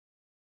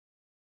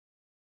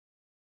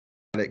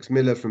Alex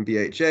Miller from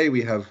BHA.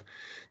 We have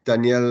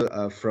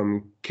Danielle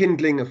from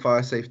Kindling, a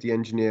fire safety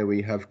engineer.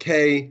 We have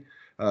Kay,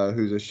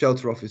 who's a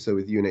shelter officer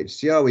with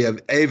UNHCR. We have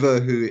Ava,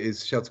 who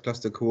is shelter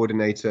cluster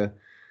coordinator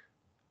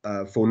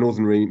for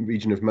Northern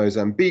region of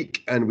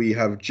Mozambique. And we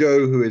have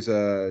Joe, who is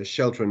a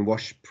shelter and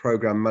wash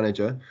program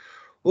manager,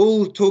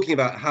 all talking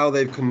about how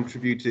they've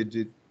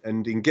contributed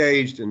and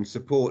engaged and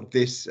support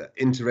this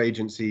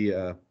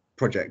interagency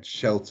project,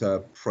 Shelter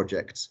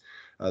Projects,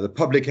 the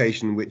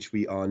publication which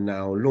we are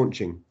now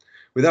launching.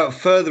 Without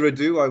further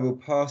ado, I will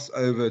pass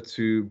over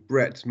to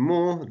Brett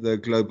Moore, the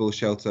Global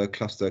Shelter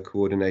Cluster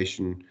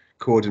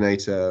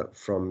Coordinator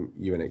from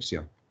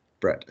UNHCR.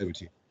 Brett, over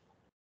to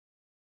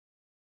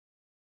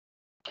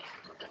you.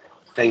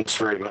 Thanks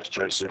very much,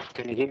 Joseph.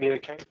 Can you hear me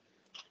okay?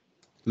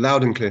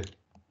 Loud and clear.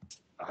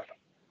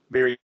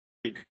 Very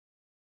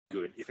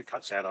good. If it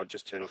cuts out, I'll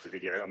just turn off the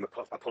video.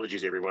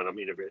 Apologies, everyone. I'm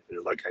in a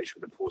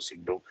location with a poor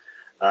signal.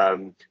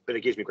 But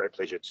it gives me great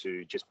pleasure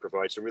to just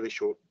provide some really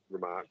short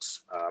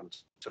remarks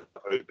to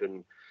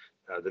open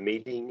the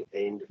meeting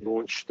and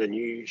launch the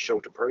new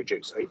Shelter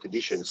Projects 8th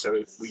edition.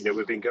 So,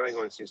 we've been going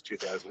on since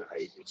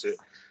 2008. It's a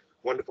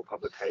wonderful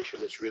publication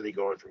that's really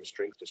gone from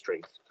strength to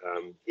strength.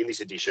 In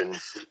this edition,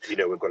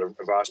 we've got a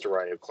vast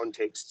array of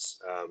contexts,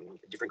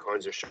 different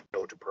kinds of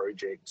shelter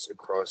projects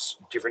across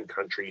different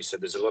countries. So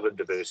there's a lot of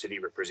diversity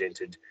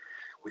represented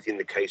within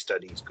the case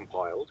studies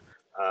compiled.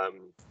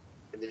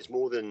 And there's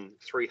more than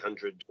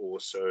 300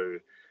 or so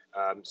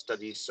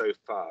studies so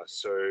far.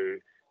 So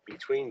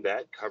between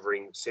that,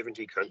 covering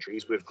 70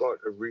 countries, we've got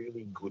a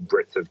really good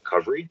breadth of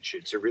coverage.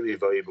 It's a really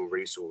valuable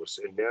resource.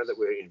 And now that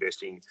we're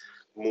investing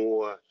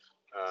more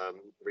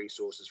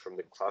resources from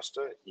the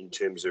cluster in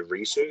terms of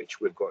research,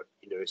 we've got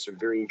some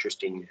very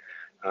interesting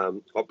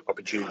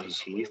opportunities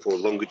here for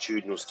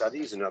longitudinal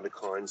studies and other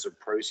kinds of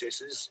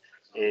processes.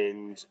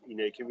 And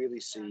you can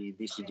really see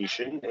this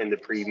edition and the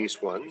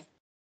previous one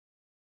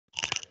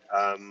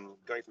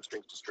going from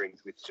strength to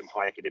strength with some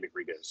high academic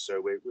rigor. So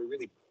we're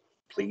really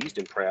pleased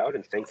and proud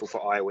and thankful for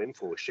IOM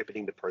for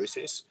shepherding the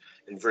process,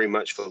 and very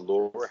much for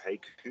Laura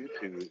Haycoop,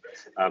 who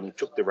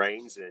took the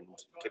reins and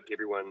kept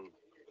everyone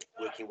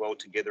working well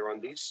together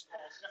on this.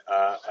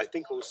 I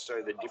think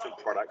also the different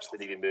products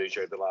that have emerged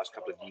over the last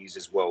couple of years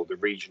as well, the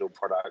regional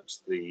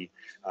products, the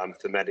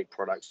thematic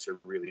products, are a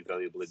really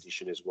valuable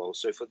addition as well.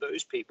 So for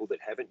those people that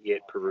haven't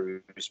yet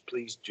perused,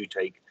 please do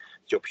take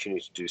the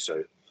opportunity to do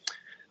so.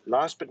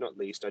 Last but not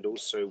least, I'd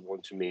also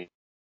want to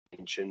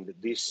mention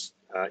that this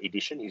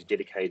edition is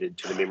dedicated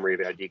to the memory of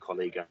our dear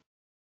colleague,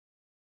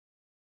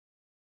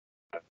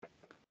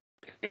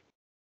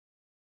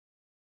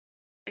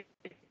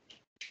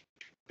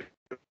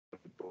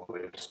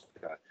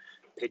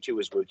 Petya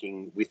was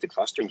working with the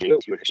cluster, and she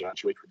worked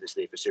with us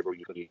there for several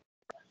years.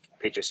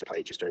 Petya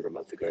played just over a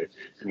month ago,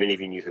 and many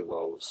of you knew her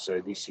well.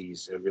 So this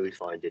is a really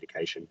fine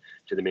dedication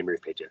to the memory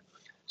of Petya.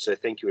 So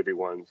thank you,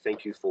 everyone.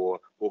 Thank you for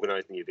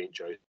organising the event,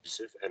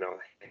 Joseph. And I'll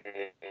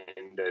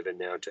hand over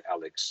now to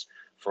Alex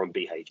from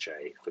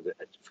BHA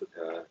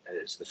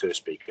as the first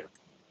speaker.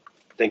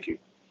 Thank you.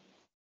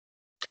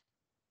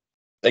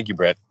 Thank you,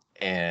 Brett.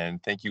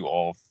 And thank you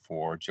all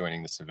for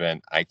joining this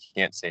event. I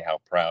can't say how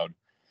proud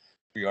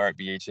we are at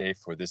BHA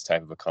for this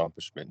type of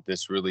accomplishment.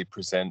 This really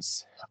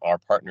presents our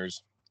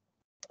partners,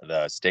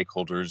 the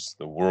stakeholders,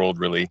 the world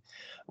really,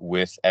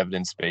 with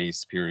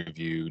evidence-based,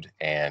 peer-reviewed,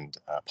 and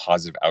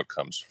positive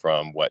outcomes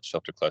from what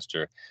Shelter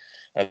Cluster,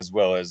 as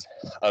well as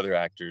other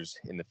actors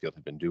in the field,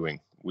 have been doing.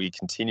 We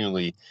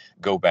continually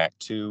go back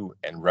to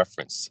and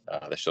reference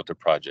the Shelter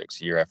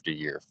Projects year after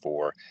year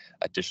for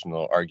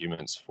additional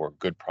arguments for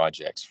good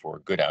projects, for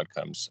good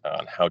outcomes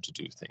on how to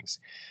do things.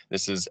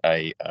 This is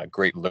a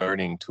great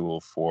learning tool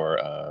for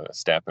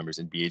staff members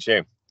in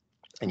BHA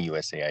and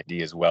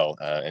USAID as well.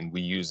 And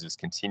we use this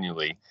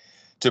continually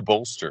to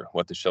bolster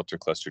what the Shelter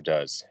Cluster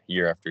does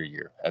year after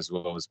year, as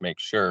well as make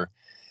sure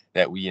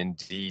that we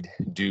indeed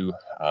do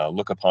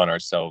look upon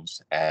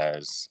ourselves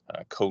as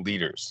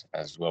co-leaders,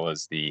 as well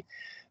as the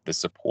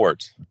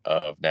support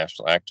of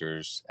national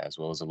actors, as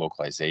well as the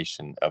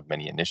localization of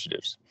many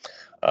initiatives.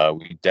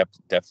 We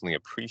definitely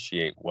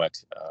appreciate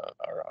what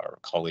our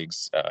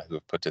colleagues who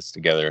have put this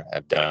together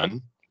have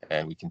done.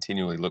 And we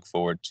continually look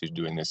forward to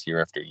doing this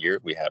year after year.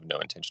 We have no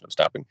intention of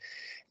stopping.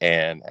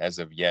 And as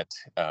of yet,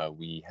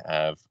 we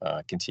have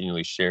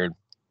continually shared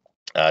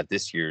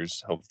this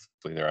year's,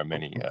 hopefully there are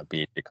many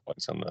BHA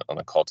colleagues on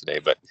the call today,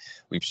 but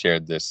we've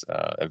shared this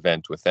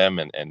event with them,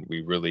 and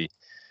we really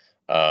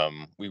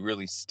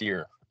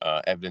steer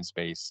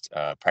evidence-based,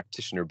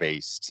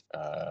 practitioner-based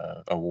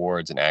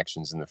awards and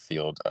actions in the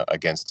field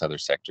against other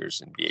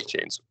sectors in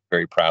BHA. And so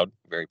very proud.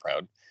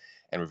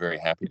 And we're very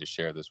happy to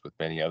share this with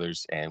many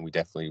others. And we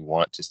definitely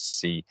want to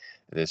see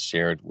this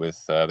shared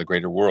with the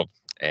greater world,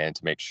 and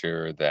to make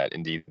sure that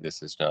indeed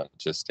this is not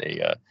just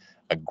a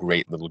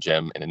great little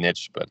gem in a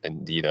niche, but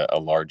indeed a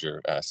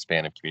larger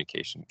span of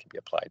communication can be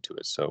applied to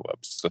it. So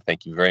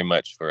thank you very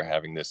much for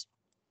having this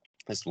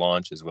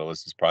launch as well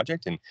as this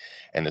project. And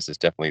this is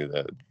definitely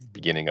the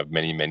beginning of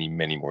many, many,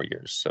 many more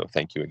years. So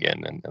thank you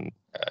again. And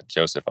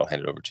Joseph, I'll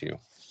hand it over to you.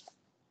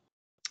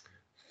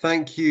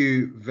 Thank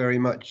you very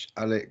much,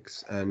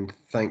 Alex, and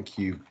thank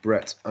you,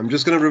 Brett. I'm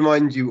just going to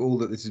remind you all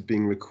that this is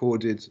being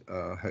recorded.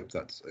 I hope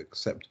that's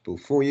acceptable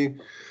for you.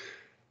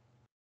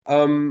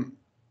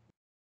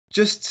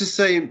 Just to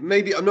say,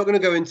 maybe I'm not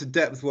going to go into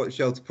depth what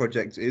Shelter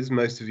Project is.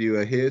 Most of you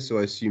are here, so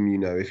I assume you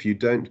know. If you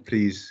don't,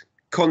 please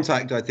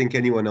contact, I think,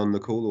 anyone on the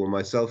call or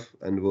myself,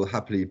 and we'll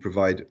happily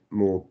provide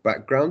more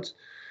background.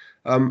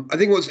 I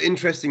think what's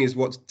interesting is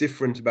what's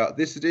different about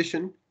this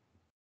edition.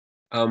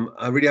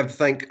 I really have to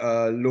thank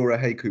Laura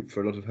Haycoop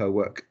for a lot of her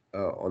work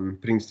on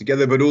putting this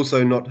together, but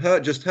also not her,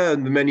 just her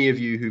and the many of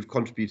you who've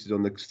contributed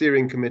on the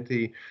steering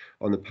committee,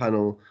 on the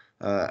panel,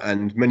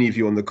 and many of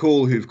you on the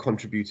call who've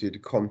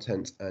contributed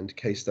content and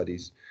case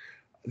studies.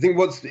 I think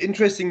what's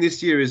interesting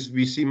this year is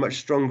we see much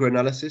stronger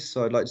analysis.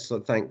 So I'd like to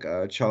thank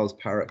Charles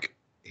Parrock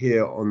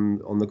here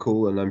on the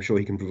call, and I'm sure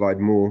he can provide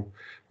more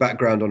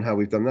background on how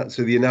we've done that.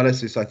 So the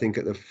analysis, I think,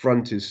 at the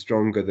front is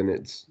stronger than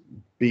it's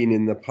been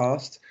in the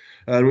past.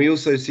 And we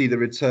also see the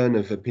return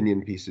of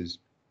opinion pieces,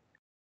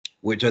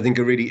 which I think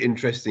are really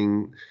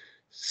interesting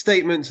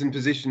statements and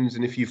positions.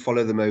 And if you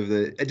follow them over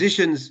the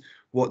editions,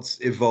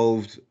 what's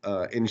evolved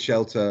in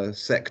shelter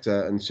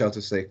sector and shelter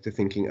sector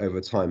thinking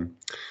over time.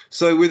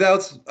 So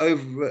without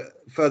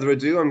further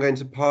ado, I'm going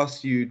to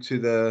pass you to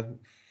the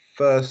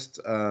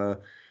first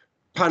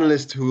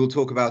panelist who will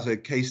talk about a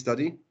case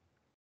study.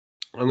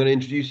 I'm going to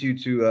introduce you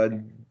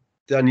to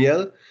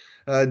Danielle.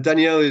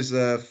 Danielle is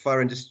a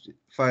fire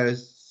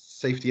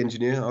safety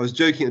engineer. I was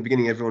joking at the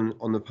beginning, everyone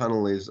on the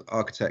panel is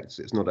architects.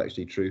 It's not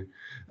actually true.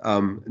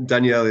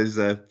 Danielle is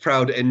a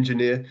proud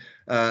engineer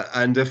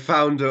and a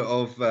founder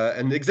of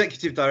an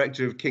executive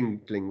director of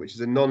Kindling, which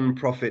is a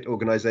non-profit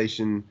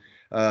organization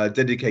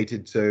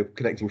dedicated to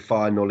connecting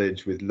fire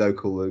knowledge with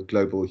local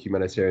global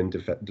humanitarian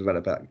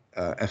development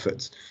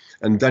efforts.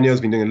 And Danielle's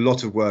been doing a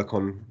lot of work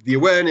on the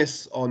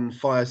awareness on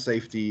fire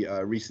safety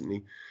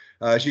recently.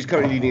 She's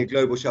currently leading a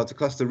global shelter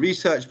cluster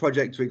research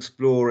project to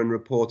explore and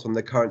report on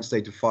the current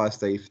state of fire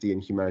safety in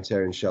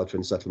humanitarian shelter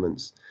and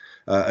settlements.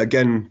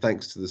 Again,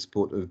 thanks to the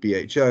support of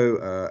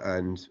BHO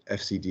and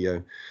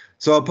FCDO.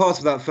 So I'll pass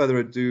without further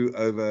ado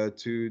over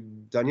to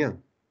Danielle.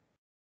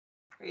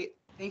 Great.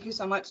 Thank you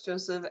so much,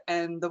 Joseph,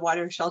 and the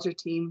wider shelter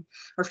team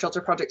or shelter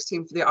projects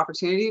team for the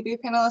opportunity to be a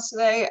panelist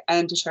today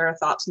and to share our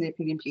thoughts in the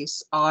opinion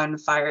piece on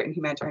fire and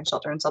humanitarian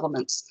shelter and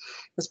settlements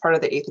as part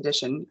of the 8th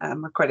edition.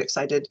 We're quite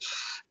excited.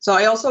 So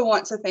I also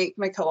want to thank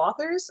my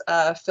co-authors,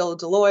 Phil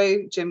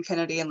Deloy, Jim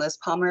Kennedy, and Liz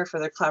Palmer for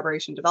their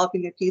collaboration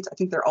developing the piece. I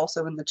think they're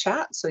also in the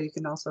chat, so you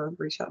can also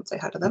reach out and say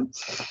hi to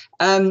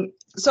them.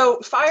 So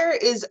fire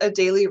is a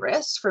daily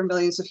risk for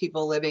millions of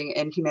people living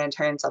in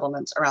humanitarian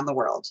settlements around the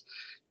world.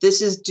 This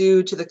is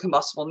due to the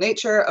combustible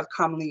nature of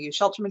commonly used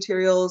shelter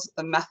materials,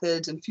 the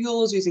methods and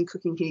fuels using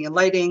cooking, heating, and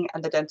lighting,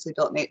 and the densely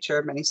built nature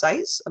of many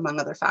sites, among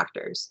other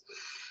factors.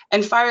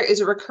 And fire is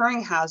a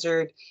recurring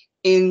hazard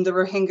in the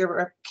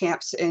Rohingya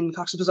camps in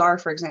Cox's Bazar,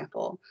 for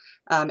example.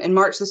 In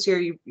March this year,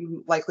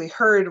 you likely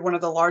heard one of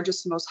the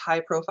largest and most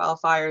high-profile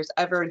fires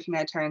ever in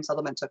humanitarian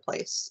settlement took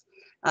place.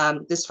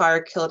 This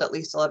fire killed at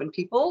least 11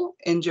 people,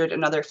 injured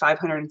another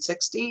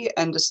 560,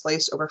 and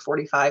displaced over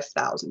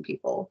 45,000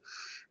 people.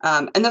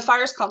 And the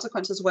fire's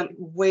consequences went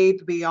way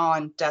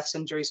beyond deaths,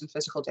 injuries, and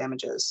physical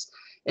damages.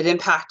 It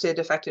impacted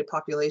affected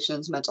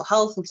populations' mental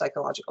health and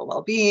psychological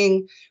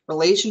well-being,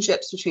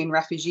 relationships between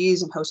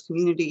refugees and host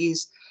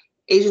communities,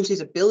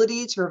 agencies'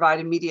 ability to provide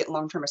immediate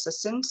long-term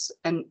assistance,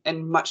 and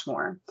much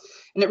more.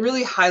 And it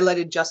really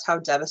highlighted just how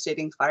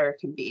devastating fire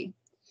can be.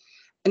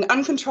 And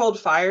uncontrolled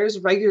fires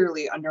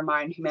regularly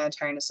undermine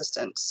humanitarian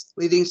assistance,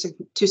 leading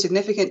to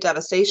significant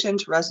devastation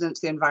to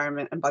residents, the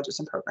environment, and budgets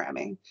and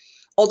programming.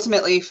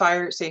 Ultimately,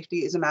 fire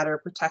safety is a matter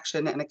of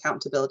protection and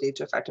accountability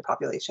to affected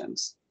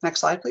populations. Next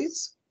slide,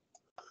 please.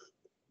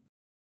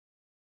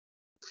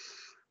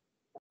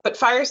 But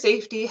fire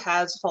safety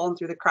has fallen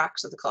through the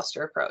cracks of the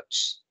cluster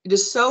approach. It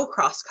is so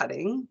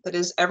cross-cutting that it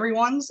is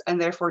everyone's and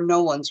therefore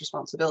no one's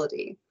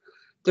responsibility.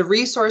 The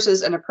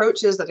resources and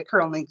approaches that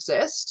currently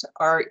exist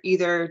are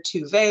either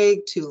too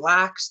vague, too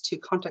lax, too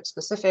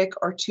context-specific,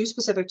 or too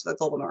specific to the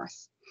global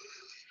north.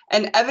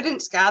 And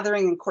evidence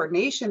gathering and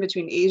coordination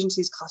between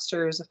agencies,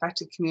 clusters,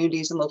 affected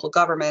communities, and local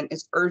government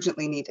is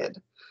urgently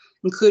needed,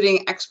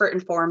 including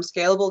expert-informed,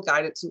 scalable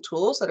guidance and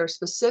tools that are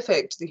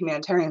specific to the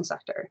humanitarian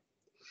sector.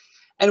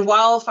 And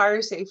while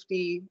fire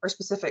safety or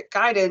specific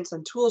guidance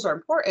and tools are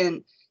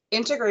important,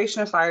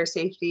 integration of fire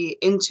safety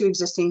into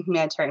existing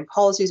humanitarian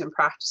policies and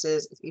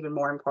practices is even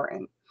more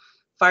important.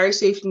 Fire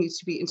safety needs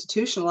to be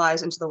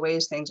institutionalized into the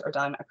ways things are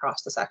done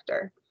across the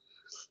sector.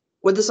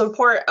 With the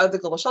support of the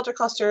Global Shelter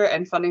Cluster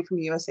and funding from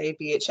USA,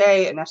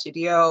 BHA, and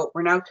FCDO,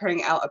 we're now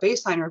carrying out a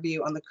baseline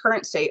review on the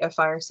current state of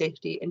fire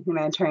safety in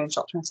humanitarian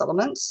shelter and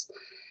settlements.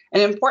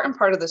 An important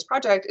part of this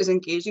project is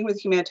engaging with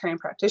humanitarian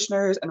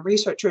practitioners and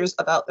researchers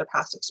about their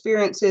past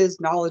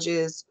experiences,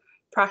 knowledges,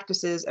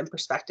 practices, and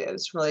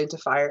perspectives related to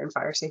fire and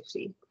fire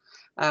safety.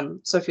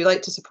 So if you'd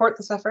like to support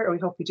this effort, and we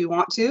hope you do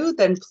want to,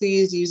 then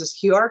please use this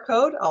QR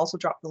code. I'll also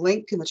drop the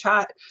link in the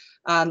chat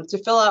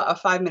to fill out a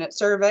 5-minute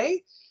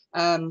survey.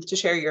 to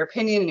share your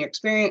opinion and your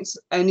experience.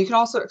 And you can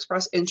also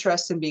express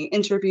interest in being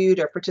interviewed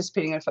or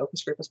participating in a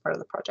focus group as part of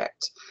the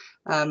project.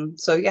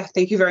 So yeah,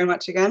 thank you very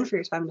much again for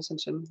your time and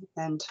attention,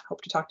 and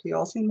hope to talk to you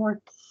all soon more.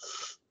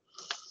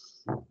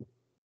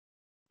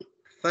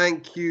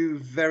 Thank you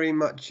very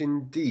much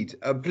indeed.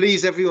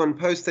 Please, everyone,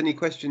 post any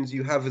questions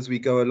you have as we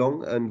go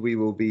along, and we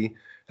will be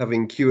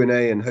having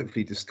Q&A and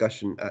hopefully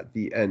discussion at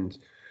the end.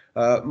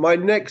 Our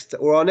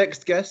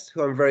next guest,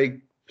 who I'm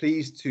very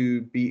pleased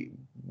to be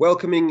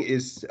welcoming,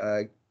 is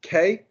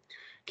Kay.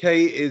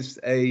 Kay is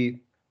a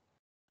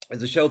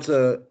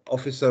shelter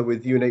officer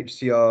with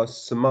UNHCR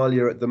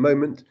Somalia at the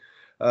moment.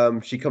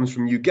 She comes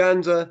from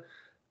Uganda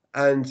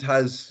and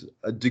has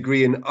a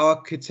degree in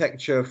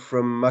architecture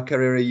from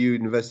Makerere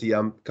University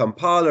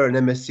Kampala, an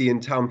MSc in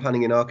town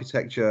planning and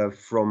architecture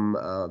from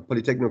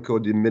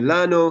Politecnico di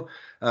Milano,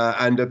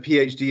 and a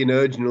PhD in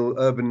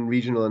urban,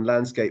 regional and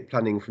landscape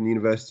planning from the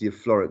University of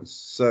Florence.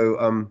 So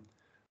I'm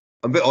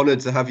a bit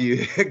honoured to have you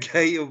here,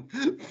 Kay. You're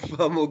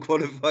far more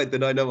qualified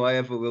than I know I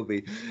ever will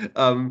be.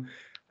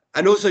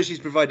 And also she's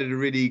provided a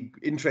really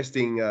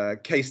interesting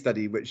case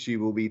study, which she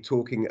will be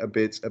talking a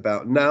bit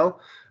about now.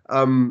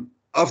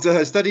 After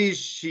her studies,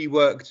 she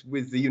worked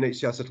with the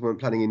UNHCR settlement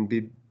planning in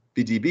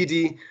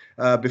Bidi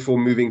before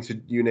moving to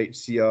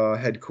UNHCR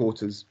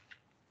headquarters,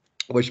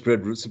 where she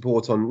provided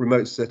support on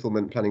remote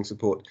settlement planning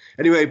support.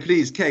 Anyway,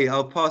 please, Kay,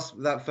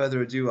 without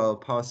further ado, I'll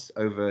pass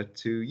over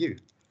to you.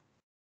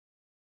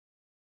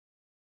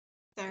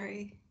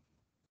 Sorry.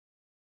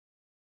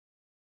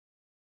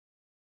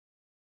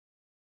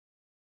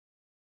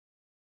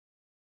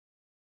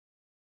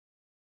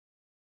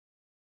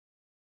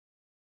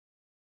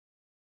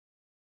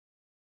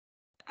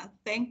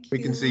 Thank you. We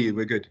can see you,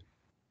 we're good.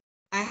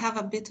 I have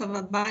a bit of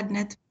a bad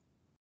network.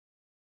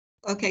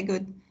 Okay,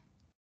 good.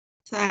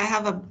 So I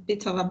have a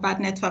bit of a bad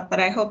network, but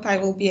I hope I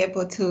will be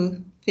able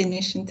to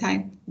finish in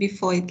time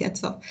before it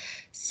gets off.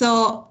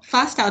 So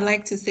first, I would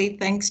like to say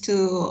thanks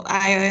to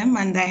IOM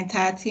and the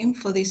entire team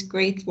for this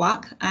great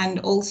work, and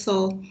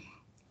also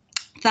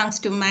thanks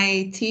to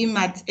my team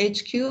at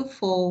HQ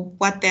for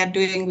what they're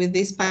doing with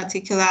this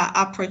particular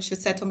approach to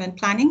settlement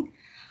planning.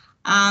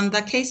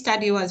 The case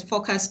study was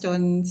focused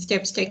on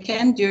steps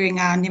taken during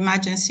an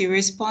emergency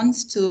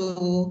response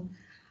to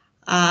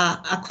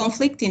a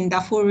conflict in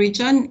Darfur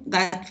region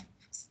that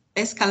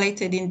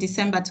escalated in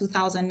December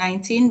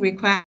 2019,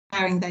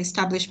 requiring the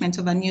establishment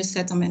of a new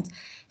settlement.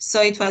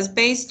 So it was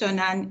based on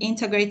an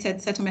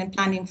integrated settlement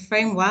planning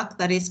framework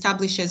that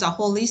establishes a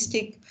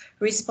holistic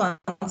response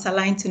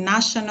aligned to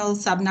national,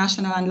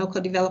 subnational, and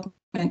local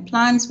development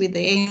plans with the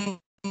aim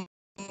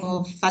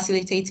of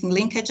facilitating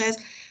linkages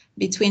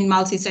between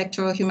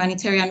multi-sectoral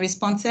humanitarian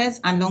responses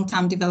and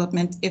long-term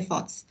development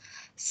efforts.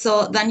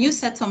 So the new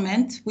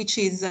settlement, which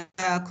is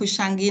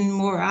Kushangin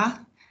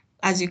Mora,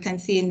 as you can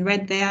see in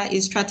red there,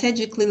 is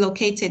strategically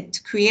located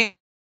to create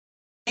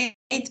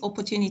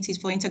opportunities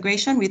for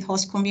integration with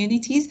host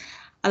communities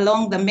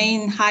along the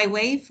main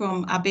highway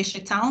from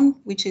Abeshe town,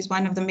 which is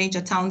one of the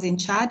major towns in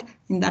Chad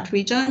in that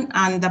region,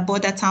 and the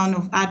border town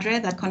of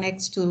Adre that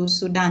connects to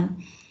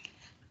Sudan.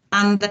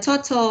 And the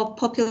total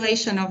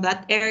population of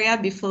that area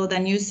before the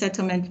new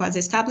settlement was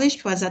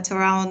established was at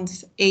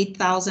around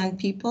 8,000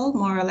 people,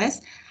 more or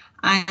less.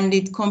 And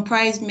it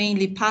comprised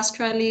mainly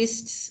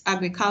pastoralists,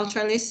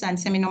 agriculturalists, and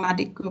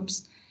semi-nomadic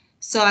groups.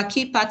 So a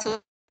key part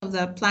of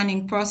the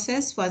planning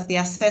process was the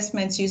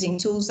assessments using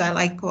tools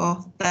like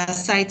the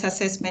site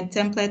assessment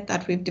template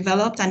that we've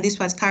developed. And this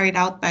was carried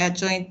out by a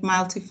joint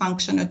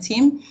multifunctional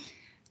team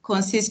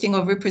consisting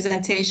of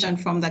representation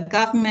from the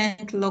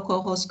government,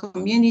 local host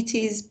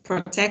communities,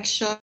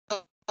 protection,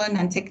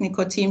 and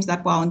technical teams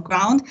that were on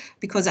ground,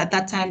 because at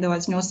that time there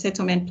was no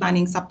settlement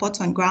planning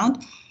support on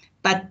ground.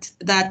 But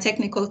the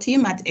technical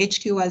team at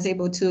HQ was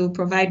able to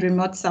provide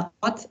remote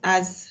support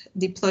as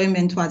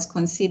deployment was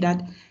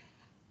considered.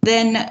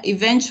 Then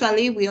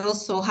eventually we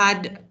also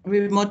had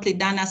remotely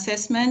done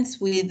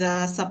assessments with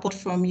support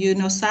from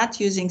UNOSAT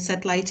using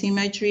satellite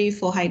imagery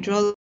for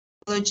hydrology,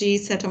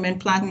 settlement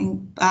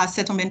planning,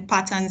 settlement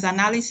patterns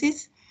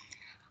analysis,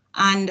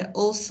 and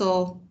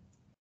also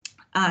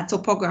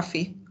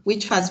topography,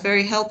 which was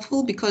very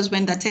helpful because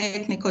when the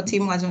technical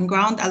team was on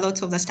ground, a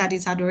lot of the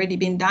studies had already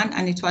been done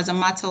and it was a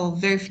matter of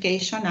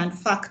verification and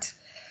fact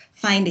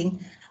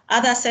finding.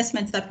 Other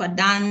assessments that were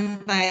done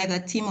by the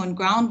team on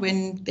ground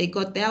when they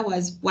got there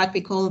was what we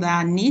call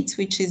the NEAT,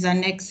 which is a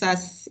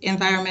Nexus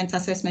Environment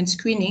Assessment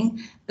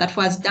Screening that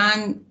was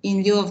done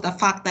in view of the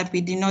fact that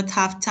we did not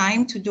have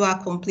time to do a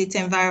complete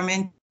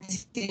environment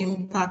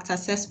impact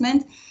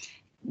assessment,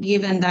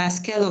 given the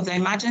scale of the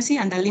emergency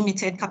and the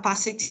limited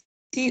capacity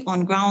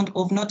on ground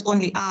of not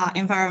only our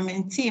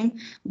environment team,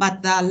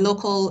 but the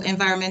local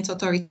environment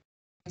authorities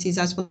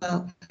as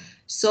well.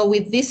 So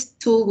with this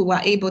tool, we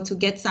were able to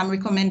get some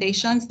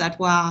recommendations that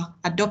were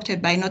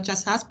adopted by not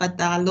just us, but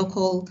the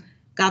local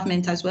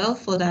government as well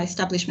for the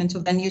establishment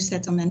of the new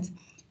settlement.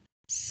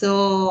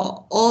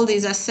 So all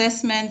these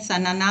assessments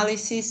and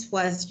analysis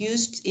was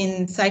used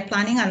in site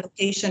planning and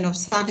location of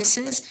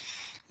services,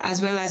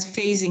 as well as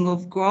phasing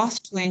of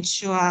growth to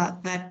ensure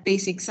that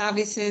basic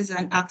services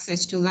and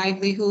access to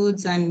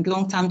livelihoods and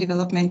long-term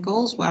development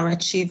goals were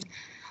achieved.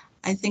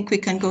 I think we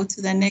can go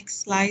to the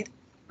next slide.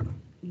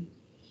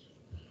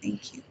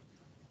 Thank you.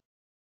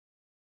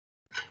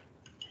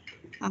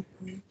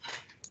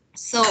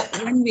 So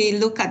when we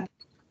look at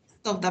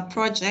the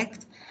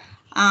project,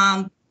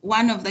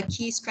 one of the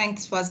key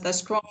strengths was the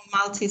strong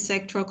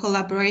multi-sectoral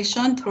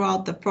collaboration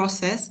throughout the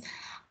process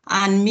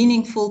and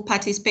meaningful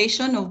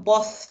participation of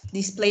both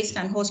displaced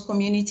and host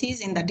communities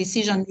in the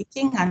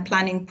decision-making and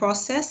planning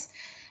process.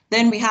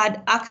 Then we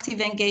had active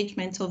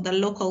engagement of the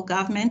local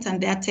government and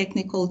their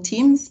technical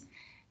teams,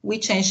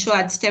 which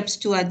ensured steps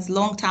towards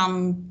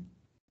long-term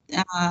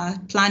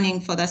planning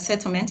for the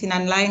settlement in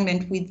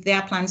alignment with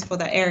their plans for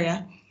the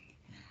area.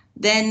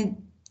 Then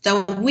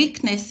the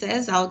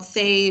weaknesses, I would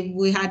say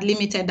we had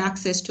limited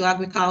access to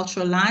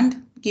agricultural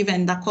land.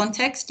 Given the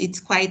context, it's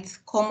quite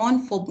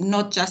common for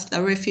not just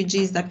the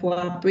refugees that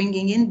we're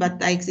bringing in, but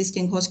the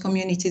existing host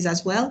communities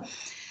as well.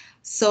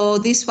 So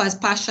this was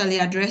partially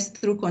addressed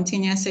through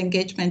continuous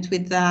engagement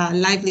with the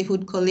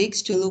livelihood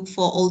colleagues to look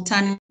for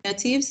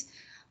alternatives,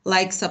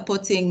 like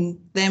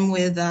supporting them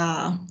with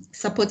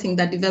supporting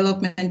the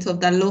development of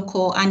the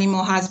local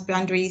animal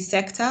husbandry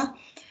sector,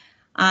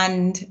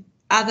 and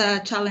other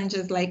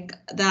challenges like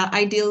the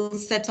ideal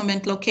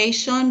settlement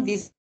location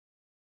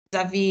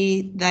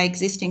vis-a-vis the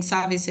existing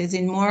services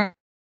in more.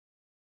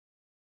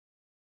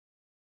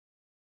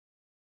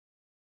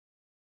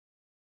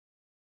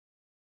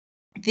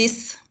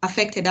 This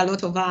affected a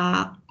lot of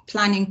our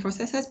planning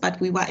processes, but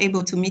we were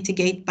able to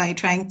mitigate by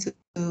trying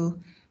to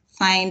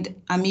find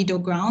a middle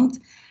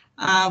ground.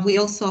 We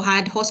also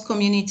had host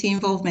community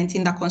involvement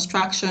in the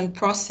construction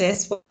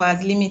process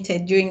was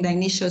limited during the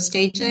initial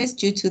stages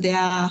due to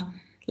their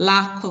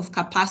lack of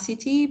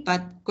capacity,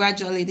 but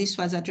gradually this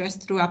was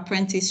addressed through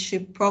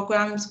apprenticeship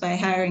programs by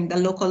hiring the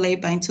local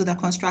labor into the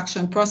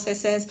construction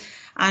processes.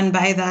 And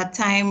by the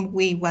time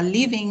we were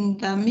leaving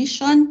the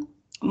mission,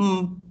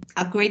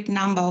 a great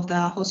number of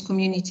the host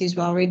communities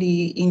were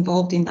already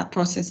involved in that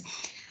process.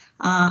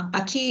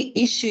 A key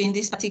issue in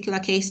this particular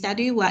case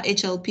study were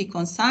HLP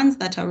concerns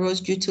that arose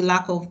due to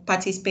lack of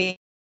participation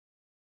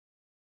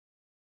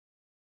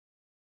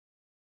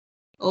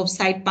of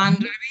site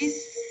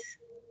boundaries.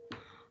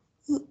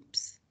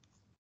 Oops.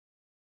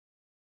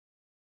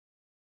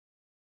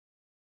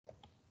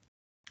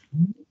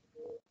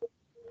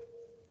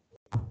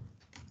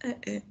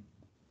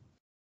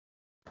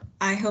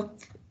 I hope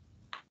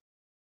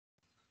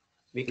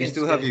we can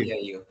still have you. hear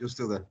you. You're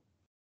still there.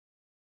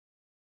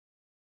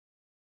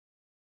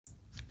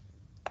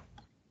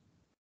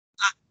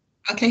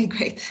 Okay,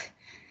 great.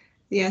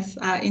 Yes,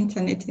 our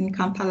internet in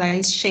Kampala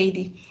is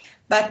shady.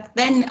 But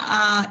then,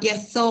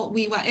 yes, so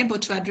we were able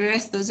to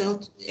address those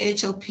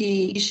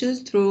HLP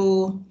issues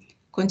through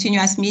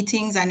continuous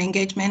meetings and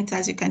engagement,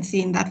 as you can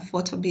see in that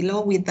photo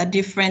below, with the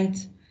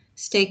different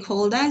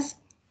stakeholders.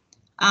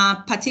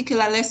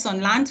 Particular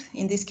lesson learned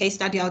in this case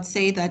study, I would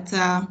say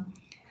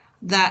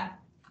that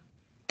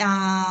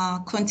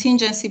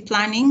contingency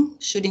planning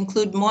should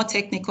include more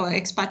technical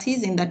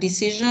expertise in the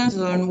decisions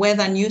on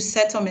whether new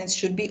settlements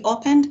should be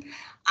opened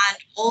and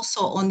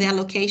also on their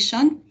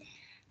location.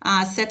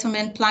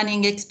 Settlement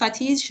planning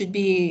expertise should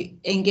be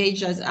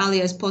engaged as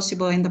early as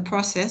possible in the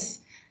process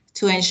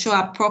to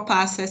ensure proper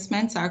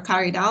assessments are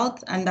carried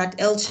out and that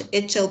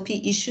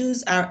HLP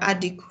issues are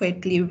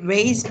adequately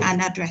raised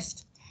and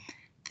addressed.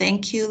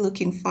 Thank you.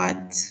 Looking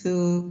forward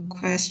to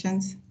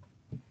questions.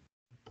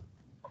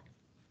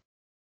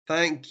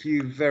 Thank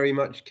you very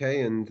much,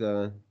 Kay, and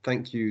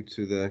thank you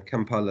to the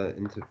Kampala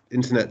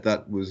internet.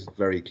 That was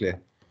very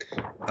clear.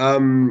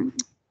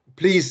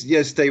 Please,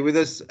 yes, stay with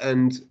us,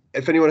 and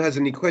if anyone has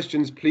any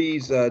questions,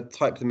 please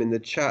type them in the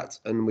chat,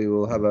 and we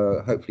will have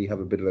hopefully have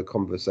a bit of a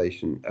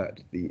conversation at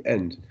the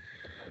end.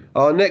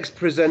 Our next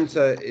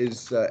presenter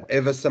is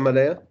Eva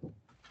Samalea.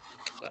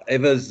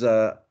 Eva's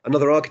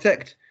another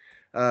architect,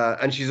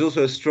 and she's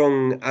also a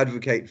strong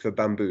advocate for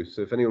bamboo.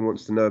 So if anyone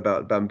wants to know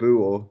about bamboo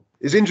or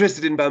is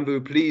interested in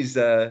bamboo, please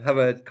have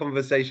a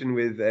conversation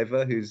with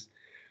Eva, who's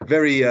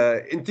very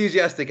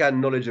enthusiastic and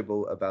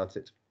knowledgeable about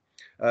it.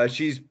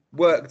 She's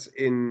worked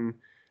in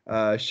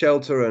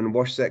shelter and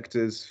wash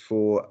sectors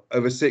for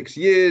over 6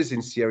 years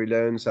in Sierra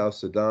Leone, South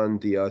Sudan,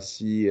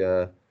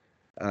 DRC,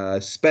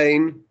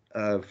 Spain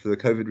for the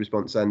COVID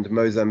response, and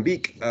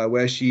Mozambique,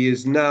 where she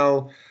is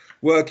now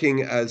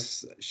working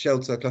as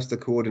shelter cluster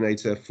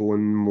coordinator for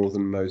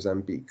northern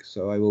Mozambique.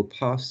 So I will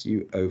pass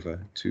you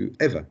over to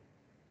Eva.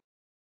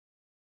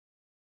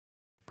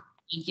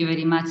 Thank you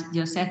very much,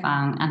 Joseph,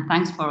 and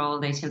thanks for all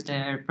the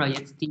shelter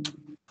projects team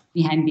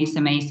behind this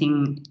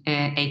amazing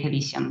 8th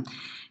edition.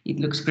 It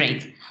looks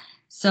great.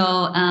 So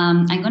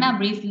I'm going to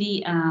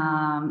briefly,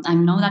 I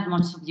know that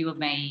most of you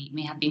may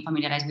have been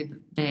familiarized with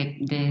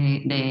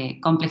the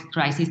complex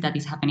crisis that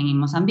is happening in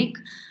Mozambique,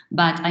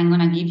 but I'm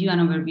going to give you an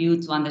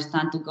overview to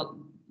understand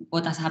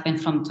what has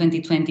happened from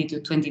 2020 to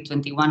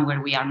 2021,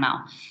 where we are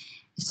now.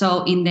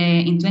 So in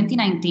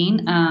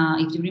 2019,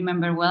 if you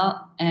remember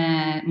well,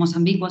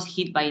 Mozambique was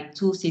hit by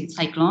two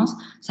cyclones,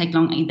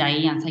 Cyclone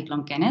Idai and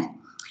Cyclone Kenneth.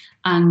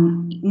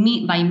 And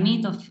by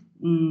mid of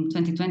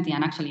 2020,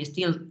 and actually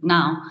still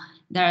now,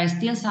 there are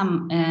still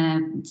some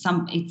of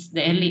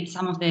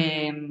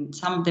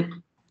the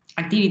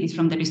activities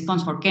from the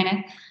response for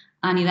Kenneth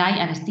and Idai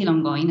are still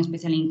ongoing,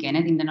 especially in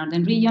Kenneth in the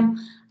northern region.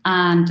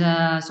 And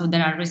so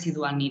there are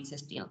residual needs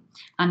still.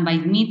 And by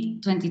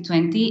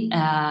mid-2020,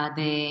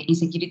 the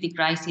insecurity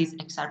crisis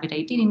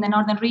exacerbated in the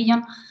northern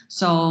region.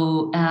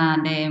 So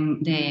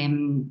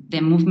the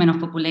movement of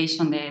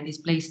population, the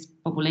displaced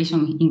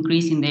population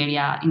increased in the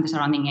area, in the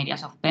surrounding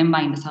areas of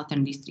Pemba in the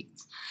southern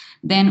districts.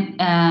 Then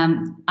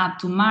up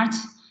to March,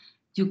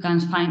 you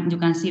can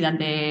see that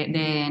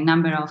the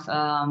number of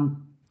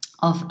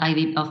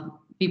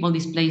people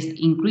displaced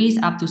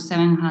increased up to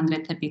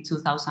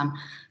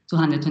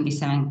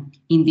 732,227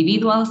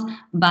 individuals.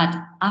 But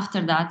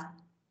after that,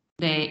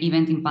 the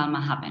event in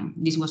Palma happened.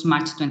 This was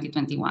March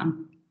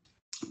 2021,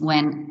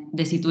 when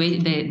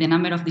the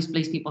number of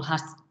displaced people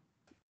has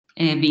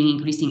been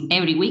increasing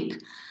every week.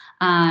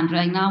 And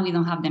right now we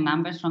don't have the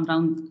numbers from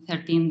around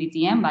 13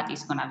 DTM, but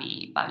it's gonna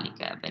be public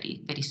very,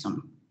 very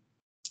soon.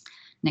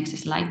 Next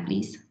slide,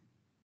 please.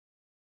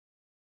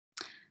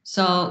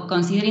 So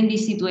considering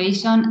this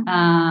situation,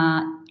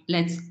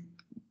 let's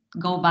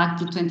go back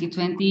to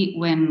 2020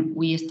 when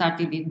we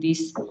started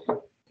this.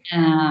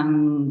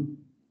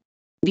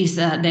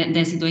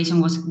 The situation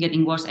was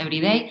getting worse every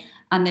day,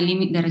 and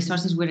the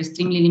resources were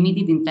extremely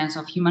limited in terms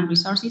of human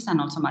resources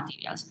and also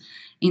materials.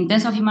 In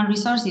terms of human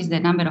resources, the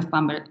number of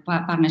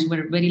partners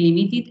were very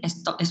limited,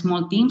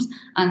 small teams,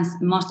 and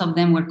most of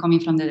them were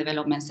coming from the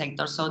development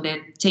sector. So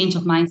the change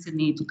of mindset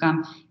needed to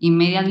come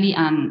immediately,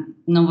 and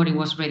nobody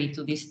was ready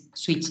to this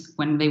switch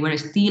when they were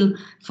still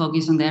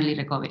focused on the early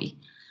recovery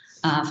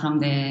from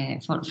the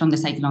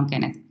Cyclone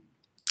Kenneth.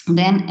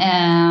 Then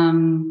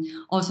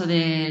also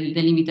the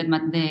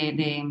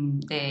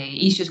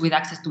issues with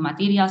access to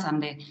materials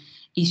and the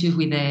issues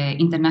with the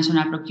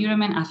international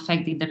procurement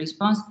affected the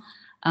response.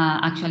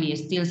 Actually,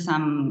 still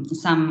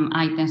some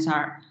items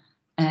are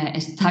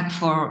stuck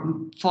for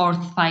 4 or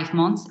 5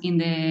 months due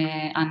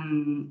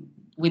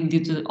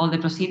to all the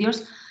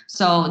procedures.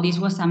 So this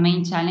was a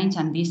main challenge,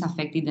 and this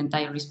affected the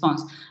entire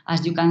response.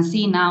 As you can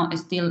see now,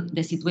 still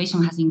the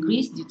situation has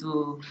increased due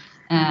to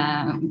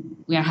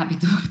we are happy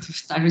to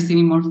start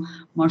receiving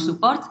more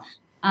support.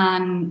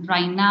 And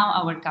right now,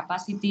 our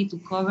capacity to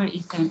cover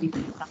is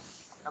 70,000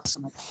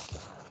 approximately.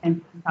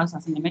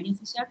 10,000 in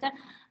emergency shelter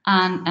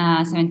and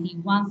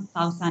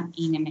 71,000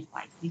 in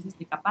MFIs. This is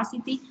the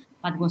capacity,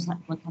 but what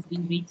has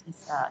been reached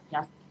is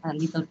just a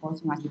little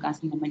portion, as you can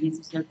see in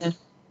emergency shelters.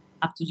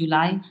 Up to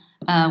July,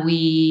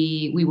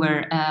 we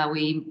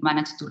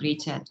managed to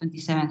reach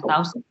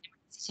 27,000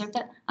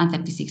 shelter and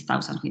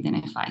 36,000 with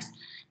MFIs.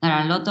 There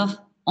are a lot of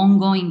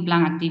ongoing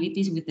plan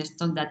activities with the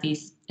stock that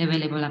is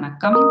available and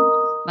upcoming,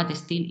 but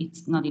still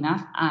it's not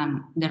enough.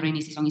 And the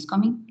rainy season is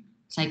coming,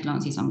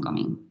 cyclone season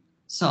coming.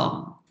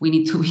 So we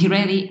need to be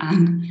ready,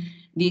 and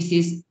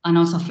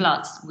also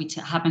floods, which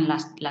happened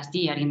last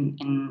year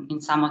in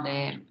some of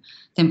the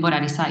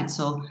temporary sites.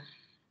 So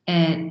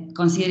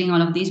considering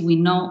all of this, we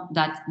know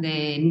that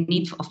the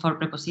need for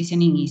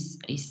prepositioning is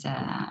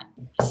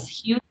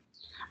huge.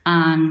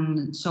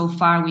 And so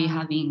far we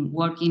have been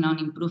working on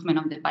improvement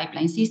of the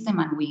pipeline system,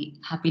 and we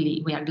are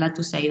glad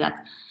to say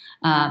that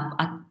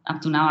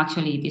up to now,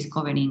 actually, it is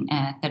covering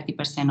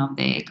 30% of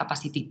the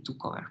capacity to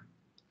cover.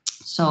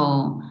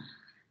 So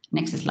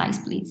next slide,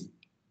 please.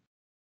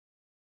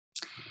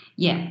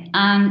 Yeah,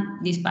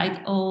 and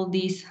despite all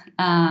these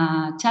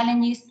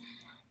challenges,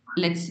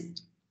 let's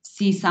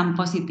see some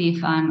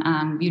positive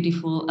and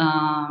beautiful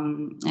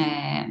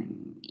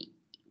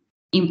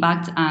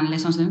impact and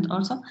lessons learned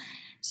also.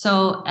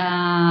 So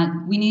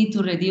we need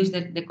to reduce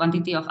the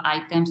quantity of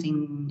items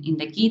in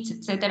the kits,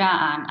 etc.,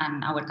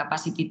 and our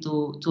capacity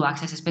to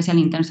access,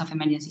 especially in terms of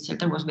emergency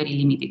shelter, was very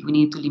limited. We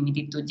need to limit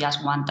it to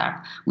just one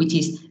tarp, which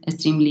is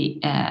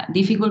extremely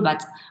difficult.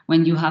 But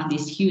when you have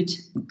this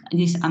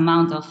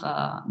amount of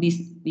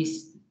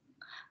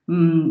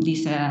huge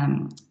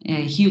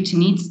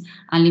needs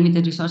and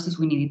limited resources,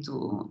 we needed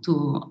to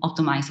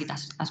optimize it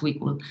as we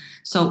could.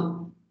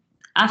 So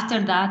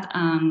after that,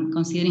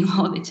 considering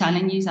all the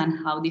challenges and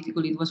how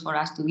difficult it was for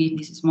us to give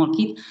this small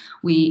kit,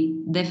 we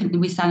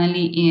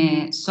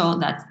suddenly saw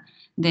that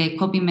the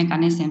coping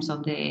mechanisms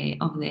of the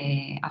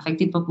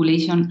affected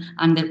population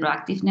and their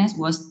proactiveness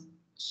was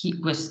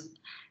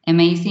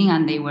amazing,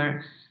 and they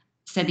were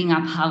setting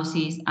up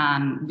houses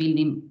and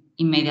building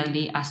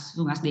immediately as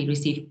soon as they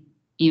received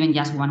even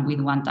just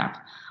one tarp.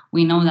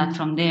 We know that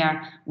from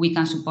there we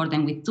can support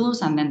them with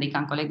tools, and then they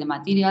can collect the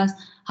materials.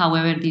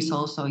 However, this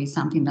also is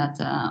something that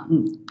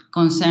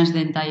concerns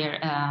the entire,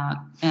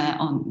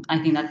 I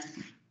think that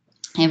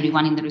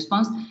everyone in the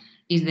response,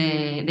 is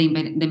the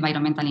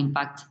environmental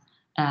impact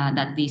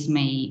that this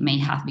may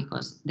have,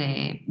 because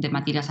the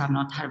materials are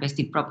not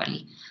harvested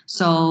properly.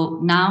 So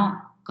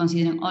now,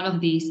 considering all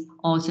of this,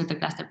 all shelter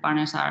cluster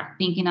partners are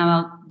thinking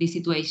about this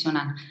situation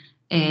and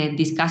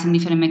discussing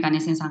different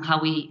mechanisms and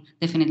how we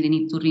definitely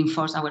need to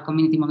reinforce our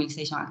community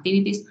mobilization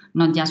activities,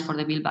 not just for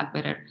the Build Back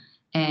Better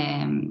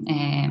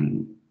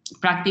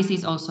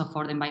practices, also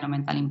for the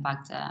environmental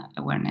impact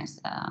awareness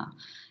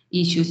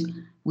issues,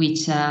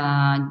 which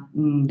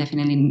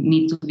definitely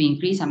need to be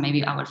increased, and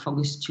maybe our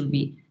focus should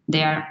be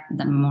there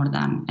more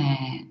than,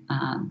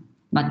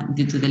 but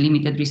due to the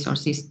limited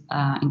resources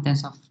in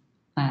terms of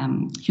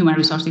human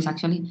resources,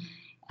 actually,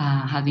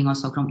 having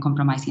also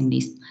compromising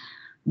this.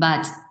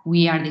 But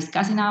we are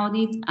discussing about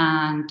it,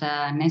 and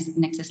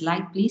next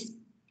slide, please.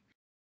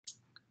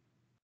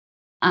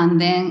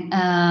 And then,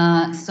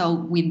 so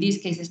with this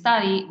case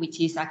study, which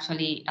is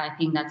actually, I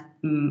think that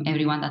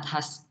everyone that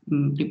has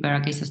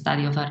prepared a case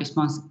study of a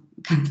response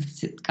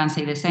can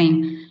say the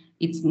same.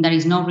 There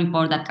is no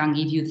report that can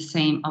give you the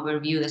same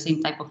overview, the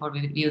same type of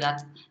overview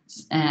that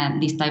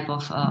this type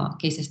of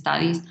case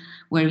studies,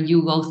 where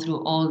you go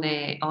through all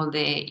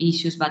the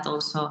issues, but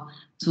also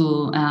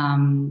to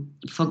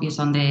focus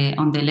on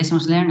the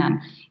lessons learned.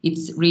 And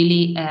it's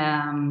really,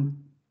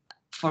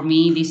 for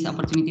me, this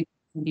opportunity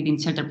in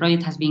Shelter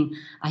Project has been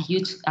a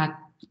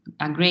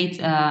great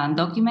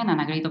document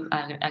and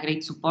a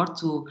great support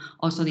to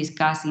also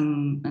discuss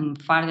in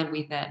further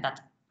with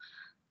that.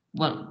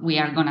 Well, we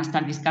are going to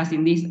start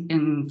discussing this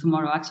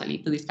tomorrow, actually,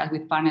 to discuss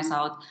with partners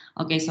about,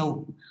 okay,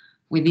 so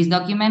with this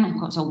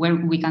document, so where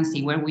we can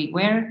see where we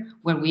were,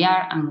 where we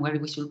are, and where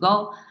we should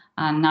go.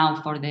 And now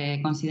for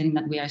considering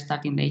that we are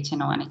starting the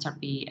HNO and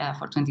HRP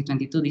for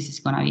 2022, this is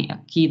going to be a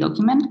key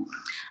document.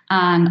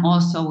 And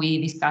also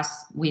we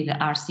discussed with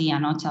RC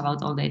and OCHA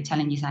about all the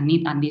challenges and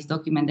needs, and this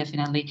document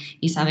definitely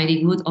is a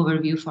very good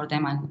overview for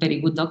them, a very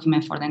good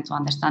document for them to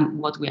understand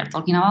what we are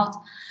talking about.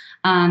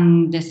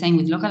 And the same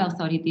with local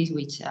authorities,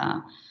 which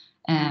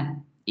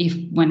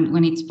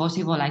when it's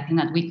possible, I think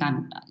that we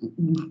can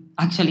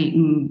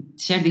actually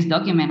share this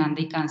document and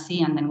they can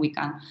see, and then we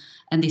can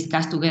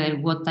discuss together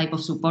what type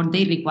of support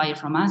they require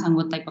from us and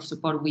what type of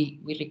support we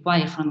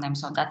require from them.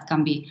 So that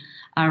can be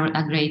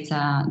a great,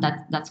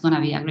 that's going to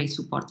be a great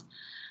support.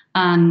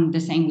 And the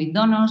same with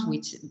donors,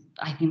 which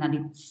I think that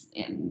it's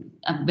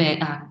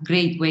a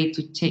great way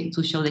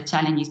to show the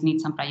challenges,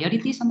 needs, and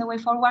priorities on the way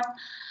forward.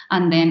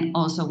 And then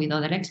also with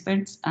other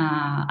experts,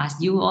 as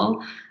you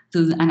all,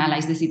 to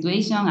analyze the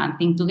situation and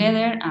think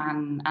together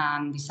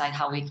and decide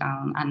how we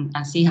can,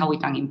 and see how we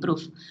can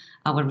improve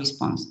our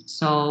response.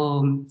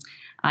 So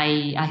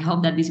I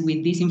hope that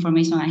with this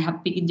information, I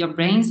have picked your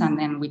brains, and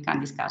then we can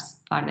discuss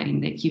further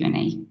in the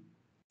Q&A.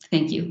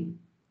 Thank you.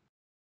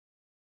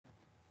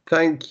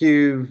 Thank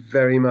you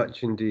very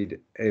much indeed,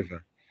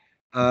 Eva.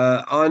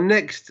 Our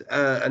next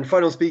and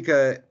final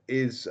speaker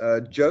is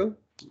Joe.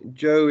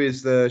 Joe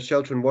is the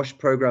Shelter and Wash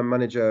Program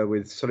Manager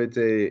with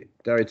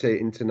Solidarité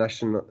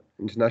International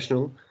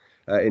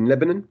in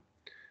Lebanon.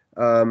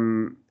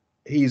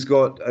 He's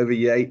got over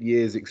 8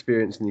 years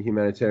experience in the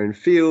humanitarian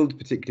field,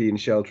 particularly in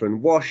shelter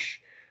and wash,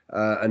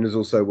 and has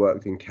also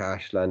worked in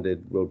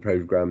cash-landed world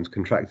programs,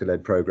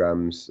 contractor-led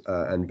programs,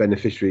 and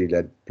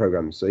beneficiary-led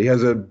programs. So he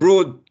has a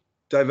broad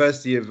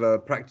diversity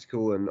of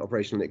practical and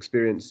operational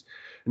experience.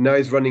 And now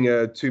he's running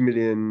a €2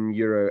 million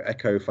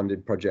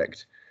ECHO-funded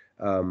project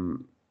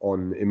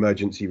on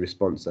emergency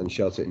response and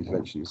shelter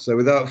interventions. So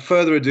without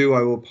further ado,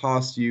 I will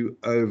pass you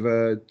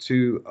over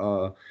to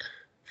our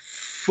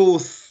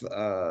fourth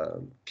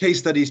case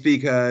study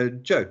speaker,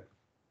 Joe.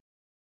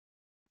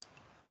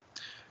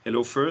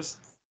 Hello first.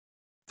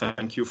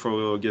 Thank you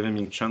for giving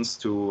me a chance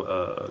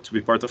to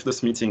be part of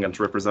this meeting and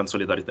to represent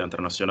Solidarité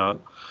International.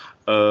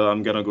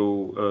 I'm going to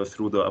go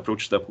through the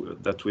approach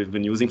that we've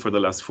been using for the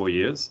last 4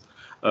 years.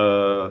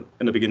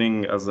 In the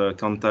beginning, as a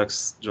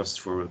context,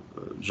 just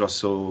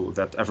so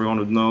that everyone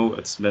would know,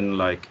 it's been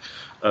like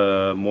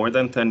more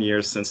than 10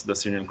 years since the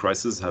Syrian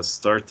crisis has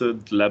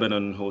started.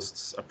 Lebanon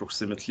hosts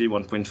approximately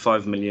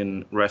 1.5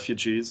 million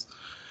refugees,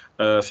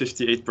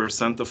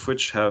 58% of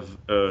which have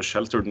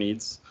shelter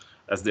needs,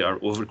 as they are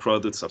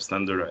overcrowded,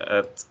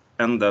 substandard,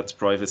 and at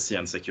privacy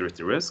and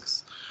security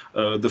risks.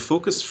 The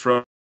focus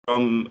from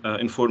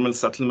informal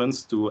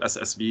settlements to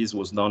SSBs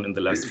was done in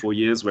the last 4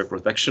 years, where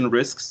protection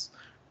risks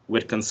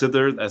were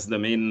considered as the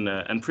main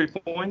entry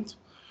point.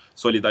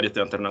 Solidarité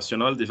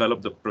International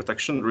developed a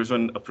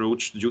protection-driven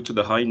approach due to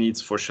the high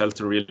needs for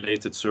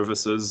shelter-related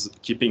services,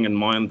 keeping in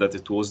mind that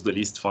it was the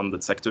least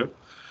funded sector.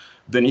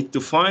 The need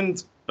to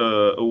find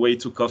a way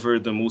to cover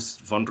the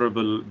most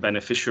vulnerable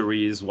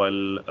beneficiaries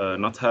while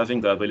not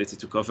having the ability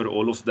to cover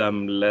all of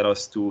them led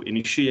us to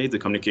initiate the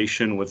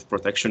communication with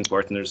protection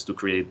partners to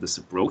create this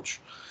approach.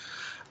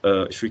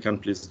 If we can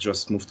please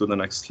just move to the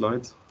next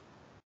slide.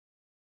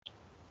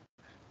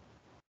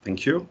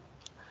 Thank you.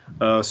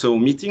 So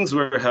meetings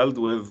were held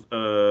with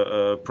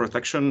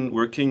protection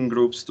working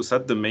groups to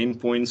set the main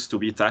points to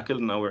be tackled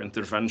in our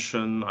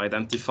intervention,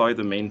 identify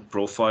the main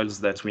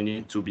profiles that we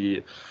need to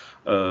be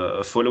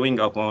following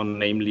up on,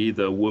 namely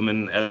the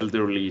women,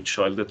 elderly,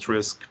 child at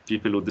risk,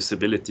 people with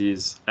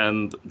disabilities,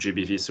 and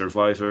GBV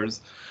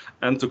survivors,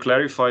 and to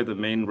clarify the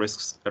main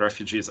risks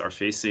refugees are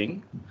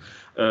facing.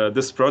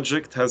 This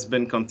project has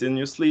been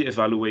continuously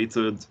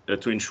evaluated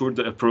to ensure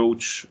the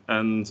approach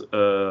and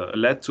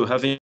led to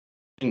having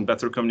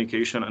better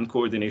communication and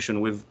coordination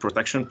with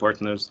protection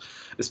partners,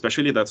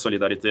 especially that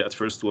Solidarité at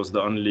first was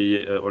the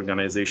only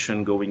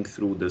organization going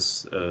through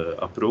this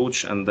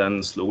approach, and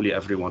then slowly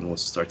everyone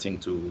was starting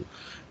to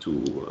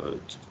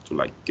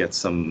like get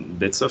some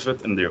bits of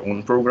it in their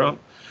own program.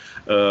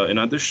 In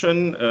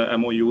addition,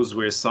 MOUs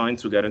were signed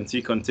to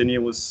guarantee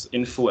continuous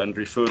info and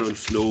referral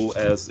flow,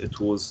 as it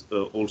was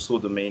also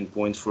the main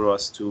point for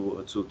us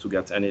to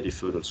get any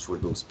referrals for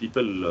those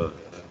people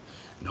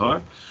in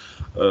harm.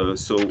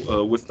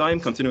 So with time,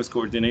 continuous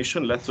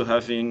coordination led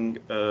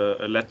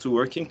to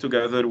working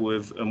together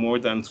with more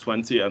than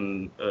 20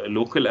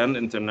 local and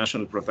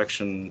international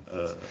protection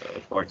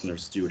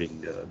partners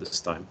during this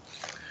time.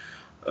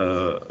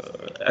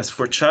 As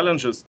for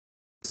challenges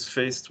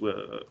faced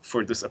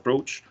for this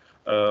approach,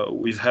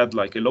 we've had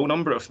like a low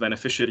number of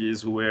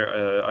beneficiaries who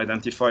were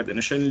identified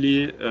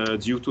initially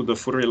due to the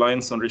full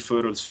reliance on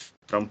referrals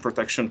from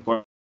protection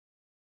partners.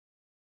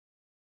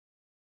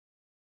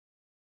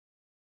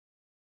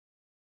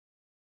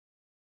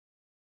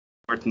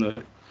 Partner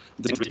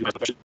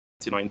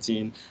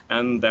 2019,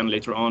 and then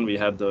later on we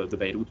had the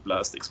Beirut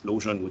blast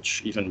explosion,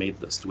 which even made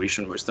the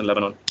situation worse in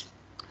Lebanon.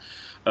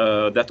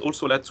 That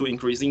also led to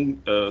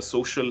increasing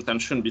social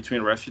tension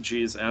between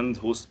refugees and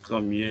host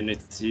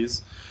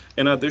communities,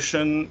 in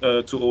addition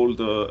to all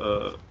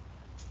the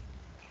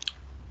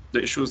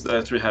issues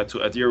that we had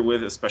to adhere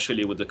with,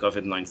 especially with the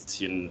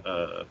COVID-19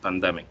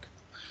 pandemic.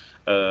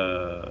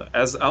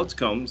 As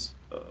outcomes,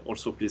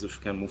 also please if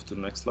you can move to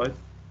the next slide.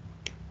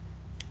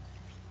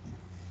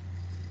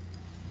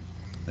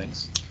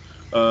 Thanks.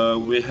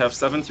 We have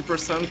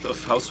 70%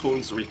 of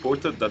households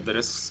reported that the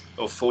risk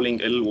of falling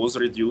ill was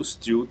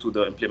reduced due to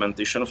the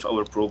implementation of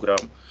our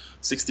program.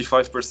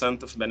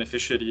 65% of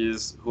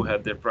beneficiaries who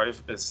had their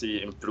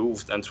privacy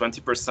improved, and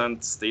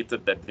 20%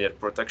 stated that their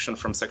protection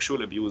from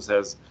sexual abuse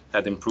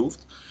had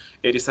improved.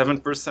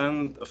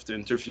 87% of the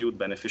interviewed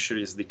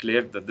beneficiaries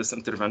declared that this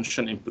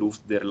intervention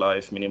improved their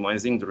life,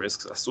 minimizing the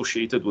risks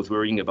associated with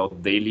worrying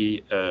about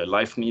daily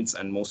life needs,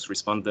 and most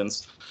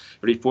respondents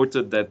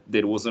reported that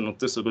there was a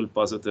noticeable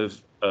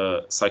positive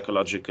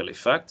psychological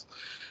effect.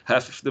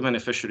 Half of the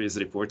beneficiaries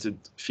reported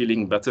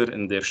feeling better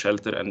in their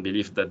shelter and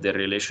believed that their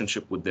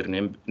relationship with their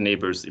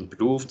neighbors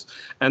improved.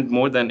 And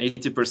more than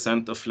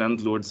 80% of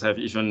landlords have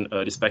even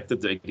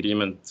respected the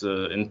agreement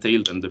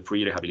entailed in the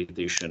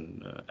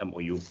pre-rehabilitation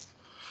MOU.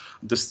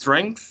 The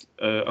strength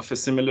of a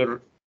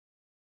similar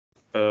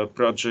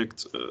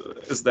project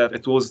is that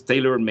it was a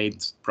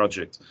tailor-made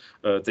project,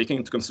 taking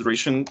into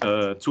consideration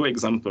two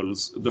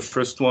examples. The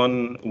first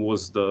one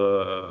was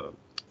the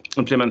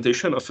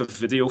implementation of a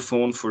video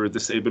phone for a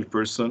disabled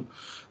person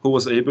who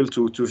was able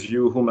to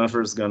view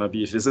whomever is going to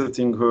be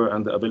visiting her,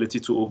 and the ability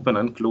to open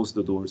and close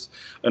the doors.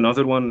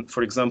 Another one,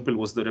 for example,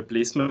 was the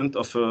replacement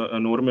of a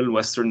normal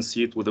Western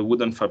seat with a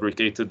wooden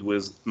fabricated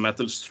with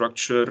metal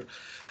structure,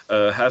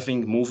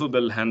 having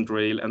movable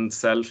handrail and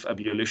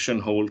self-ablution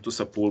hole to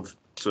support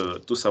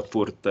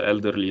the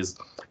elderly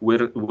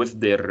with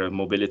their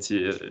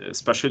mobility,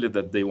 especially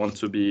that they want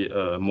to be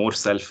more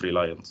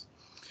self-reliant.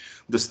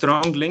 The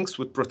strong links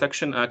with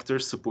protection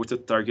actors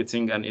supported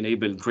targeting and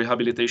enabled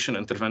rehabilitation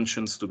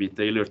interventions to be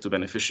tailored to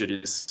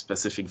beneficiaries'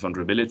 specific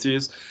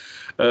vulnerabilities.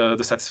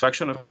 The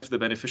satisfaction of the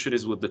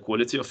beneficiaries with the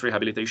quality of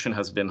rehabilitation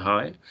has been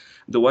high.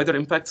 The wider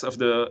impacts of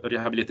the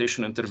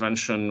rehabilitation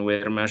intervention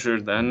were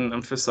measured and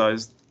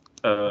emphasized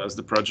as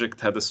the project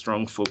had a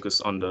strong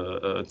focus on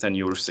the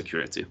tenure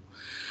security.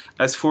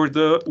 As for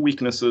the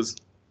weaknesses,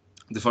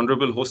 the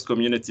vulnerable host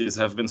communities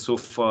have been so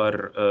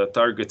far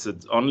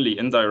targeted only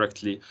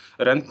indirectly.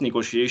 Rent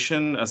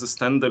negotiation as a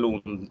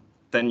standalone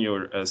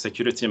tenure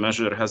security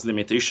measure has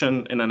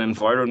limitation in an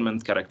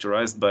environment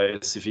characterized by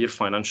a severe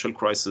financial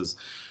crisis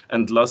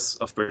and loss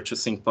of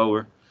purchasing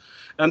power.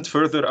 And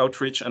further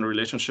outreach and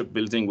relationship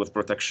building with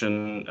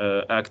protection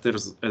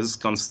actors is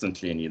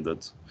constantly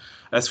needed.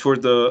 As for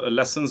the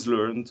lessons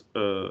learned,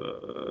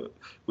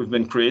 we've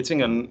been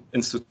creating an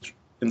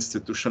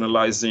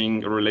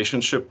institutionalizing a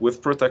relationship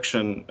with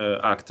protection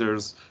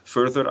actors,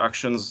 further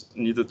actions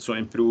needed to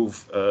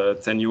improve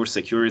tenure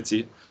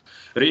security.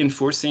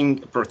 Reinforcing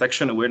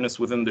protection awareness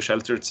within the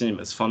shelter team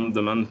is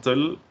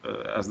fundamental,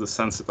 as the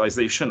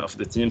sensitization of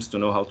the teams to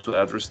know how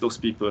to address those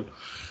people.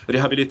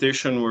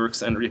 Rehabilitation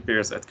works and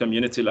repairs at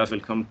community level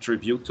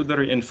contribute to the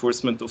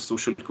reinforcement of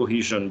social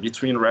cohesion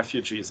between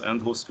refugees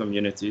and host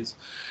communities.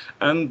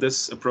 And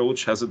this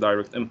approach has a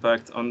direct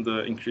impact on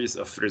the increase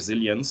of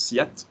resilience,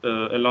 yet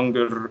a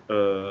longer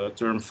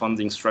term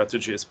funding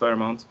strategy is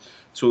paramount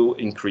to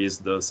increase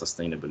the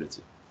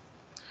sustainability.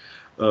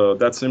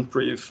 That's in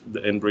brief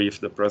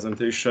the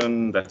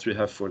presentation that we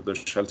have for the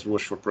Shelter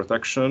Watch for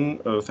Protection.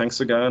 Thanks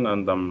again,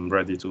 and I'm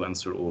ready to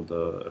answer all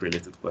the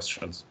related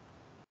questions.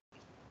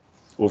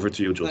 Over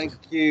to you, Joseph.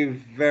 Thank you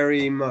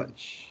very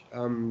much,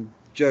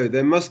 Joe.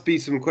 There must be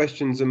some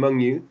questions among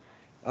you.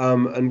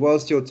 And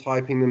whilst you're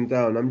typing them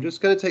down, I'm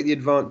just going to take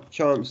the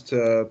chance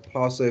to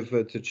pass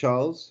over to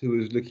Charles, who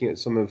was looking at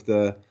some of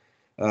the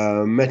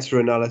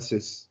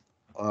meta-analysis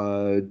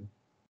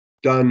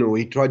done, or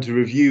he tried to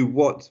review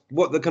what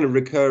the kind of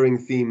recurring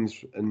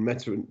themes and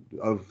meta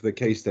of the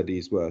case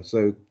studies were.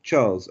 So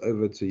Charles,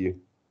 over to you.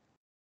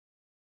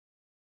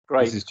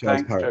 Great, This is Charles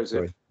thanks, Parrott,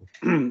 Joseph.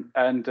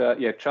 And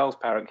yeah, Charles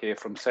Parrott here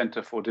from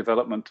Centre for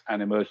Development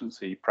and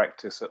Emergency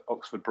Practice at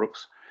Oxford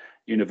Brookes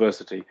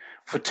University.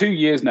 For 2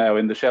 years now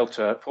in the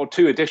shelter, for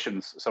 2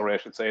 editions, sorry, I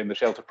should say, in the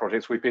shelter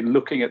projects, we've been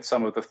looking at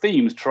some of the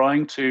themes,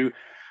 trying to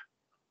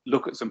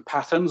look at some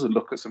patterns and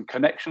look at some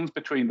connections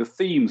between the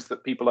themes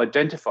that people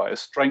identify as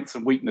strengths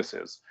and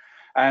weaknesses.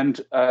 And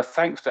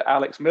thanks to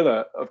Alex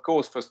Miller, of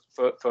course,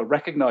 for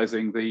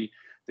recognizing the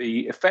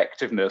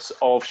effectiveness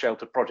of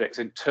shelter projects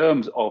in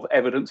terms of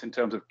evidence, in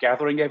terms of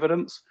gathering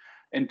evidence,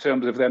 in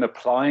terms of then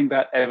applying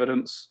that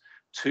evidence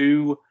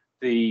to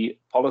the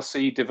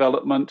policy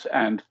development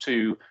and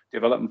to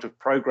development of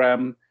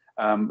program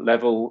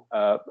level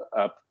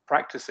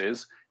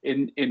practices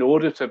in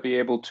order to be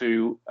able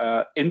to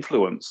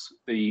influence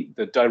the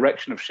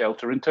direction of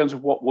shelter in terms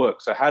of what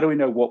works. So how do we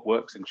know what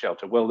works in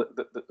shelter? Well,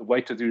 the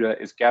way to do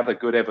that is gather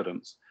good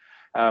evidence.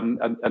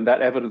 And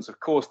that evidence, of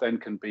course, then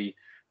can be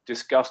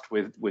discussed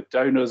with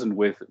donors and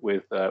with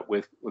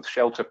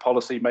shelter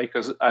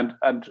policymakers,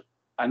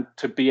 and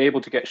to be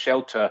able to get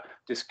shelter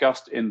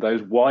discussed in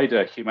those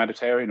wider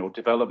humanitarian or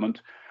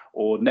development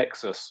or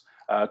nexus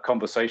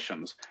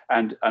conversations,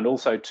 and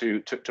also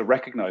to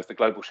recognise the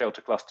global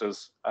shelter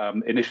clusters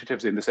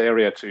initiatives in this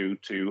area to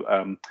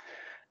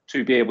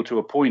be able to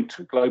appoint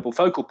global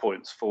focal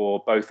points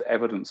for both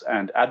evidence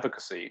and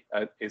advocacy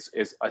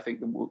is I think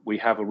we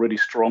have a really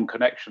strong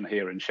connection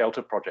here in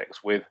shelter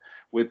projects with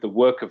the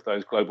work of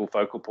those global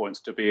focal points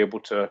to be able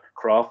to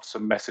craft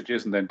some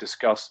messages and then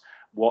discuss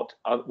what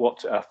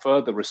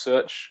further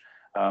research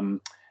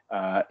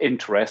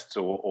interests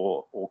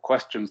or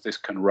questions this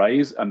can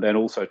raise, and then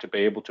also to be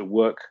able to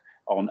work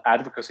on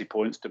advocacy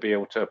points to be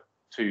able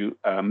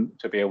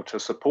to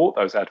support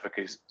those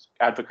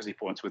advocacy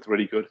points with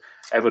really good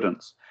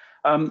evidence.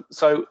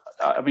 So,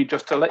 I mean,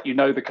 just to let you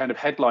know the kind of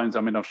headlines.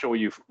 I mean, I'm sure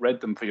you've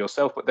read them for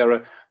yourself, but there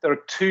are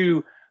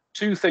two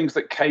things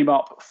that came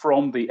up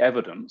from the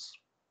evidence,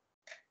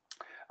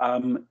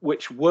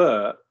 which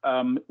were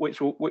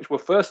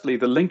firstly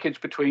the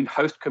linkage between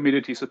host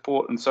community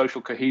support and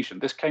social cohesion.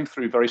 This came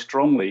through very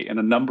strongly in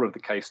a number of the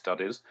case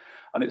studies,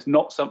 and it's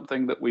not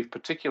something that we've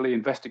particularly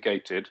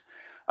investigated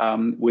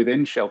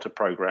within shelter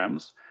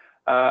programs,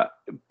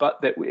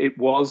 but that it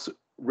was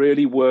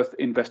really worth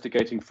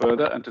investigating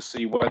further and to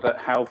see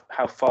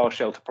how far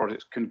shelter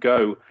projects can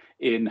go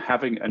in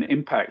having an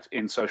impact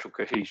in social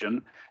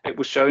cohesion. It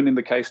was shown in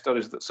the case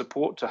studies that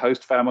support to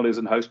host families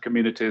and host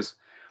communities,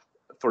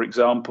 for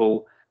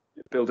example,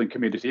 building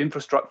community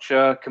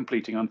infrastructure,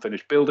 completing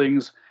unfinished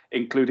buildings,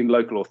 including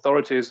local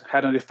authorities,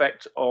 had an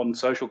effect on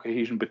social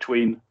cohesion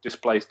between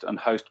displaced and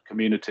host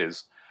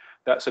communities.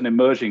 That's an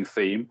emerging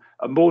theme.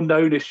 A more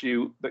known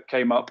issue that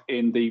came up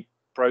in the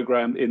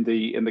program, in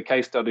the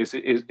case studies,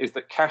 is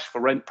that cash for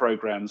rent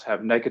programs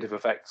have negative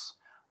effects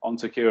on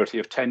security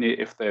of tenure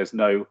if there's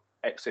no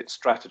exit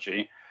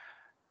strategy.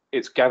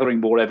 It's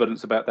gathering more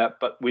evidence about that,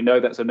 but we know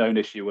that's a known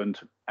issue,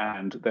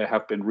 and there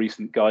have been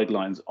recent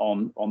guidelines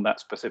on that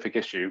specific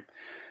issue.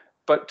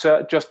 But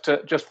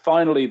just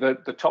finally,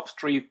 the top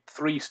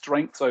three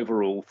strengths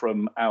overall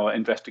from our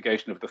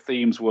investigation of the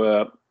themes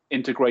were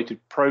integrated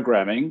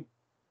programming,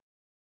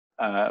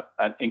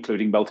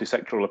 including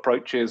multi-sectoral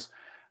approaches,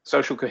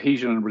 social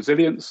cohesion and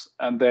resilience,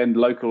 and then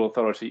local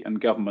authority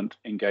and government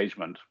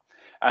engagement.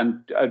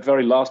 And a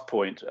very last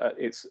point,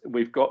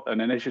 we've got an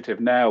initiative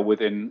now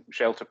within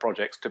shelter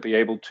projects to be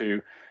able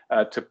to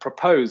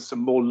propose some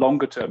more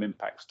longer-term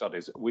impact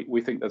studies.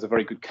 We think there's a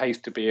very good case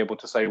to be able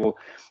to say, well,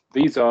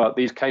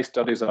 these case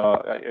studies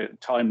are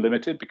time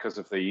limited because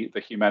of the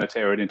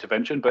humanitarian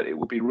intervention, but it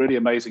would be really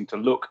amazing to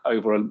look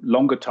over a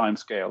longer time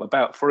scale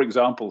about, for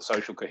example,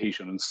 social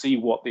cohesion, and see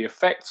what the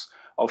effects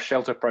of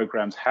shelter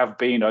programs have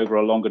been over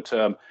a longer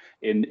term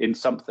in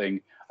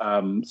something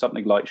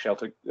like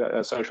shelter,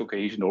 social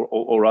cohesion,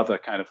 or other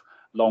kind of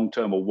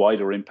long-term or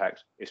wider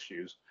impact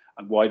issues.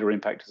 And wider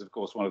impact is, of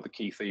course, one of the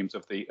key themes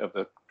of the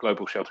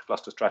global shelter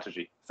cluster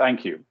strategy.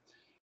 Thank you.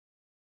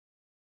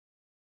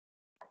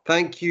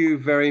 Thank you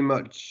very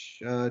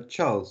much,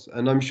 Charles.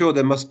 And I'm sure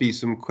there must be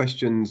some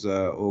questions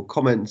or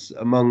comments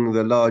among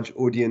the large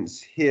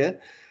audience here.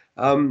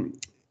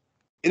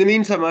 In the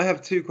meantime, I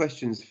have 2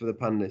 questions for the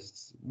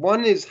panelists.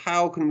 One is,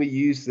 how can we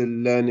use the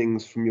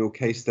learnings from your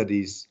case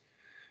studies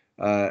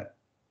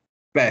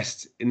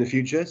best in the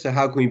future? So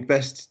how can we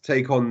best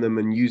take on them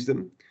and use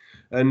them?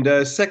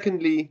 And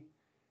secondly,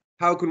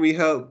 how can we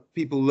help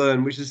people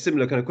learn, which is a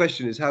similar kind of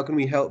question, is how can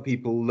we help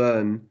people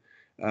learn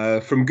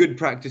from good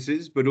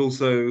practices, but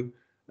also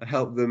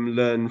help them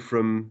learn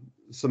from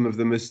some of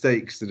the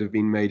mistakes that have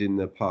been made in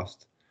the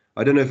past?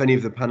 I don't know if any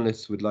of the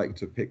panelists would like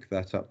to pick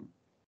that up.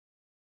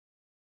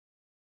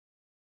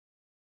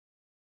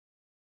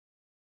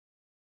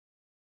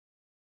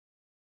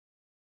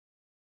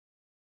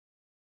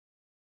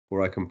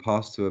 or I can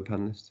pass to a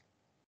panelist.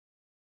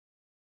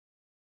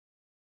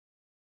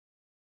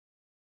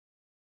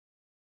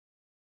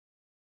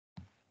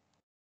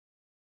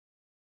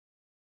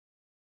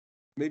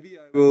 Maybe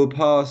I will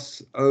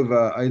pass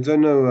over. I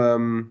don't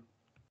know.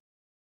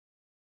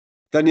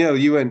 Danielle,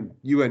 you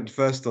went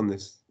first on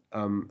this,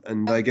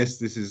 and I guess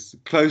this is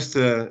close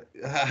to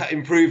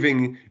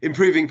improving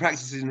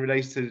practices in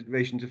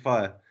relation to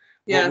fire.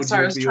 Yeah,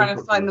 sorry, I was trying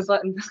to find the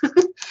button.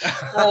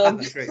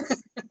 Great.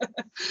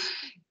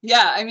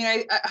 Yeah, I mean,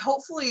 I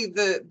hopefully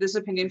this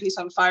opinion piece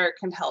on fire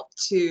can help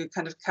to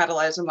kind of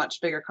catalyze a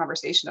much bigger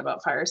conversation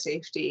about fire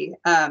safety.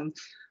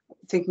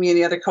 I think me and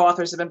the other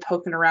co-authors have been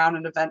poking around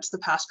in events the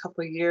past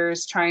couple of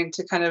years, trying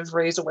to kind of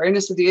raise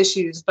awareness of the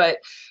issues. But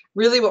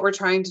really what we're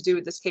trying to do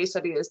with this case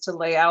study is to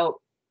lay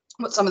out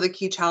what some of the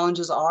key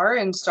challenges are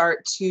and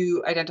start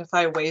to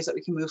identify ways that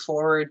we can move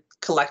forward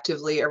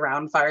collectively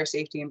around fire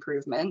safety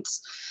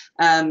improvements.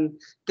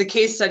 The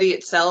case study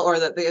itself, or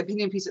the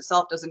opinion piece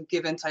itself, doesn't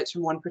give insights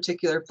from one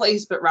particular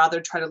place, but rather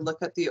try to look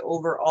at the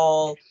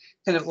overall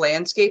kind of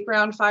landscape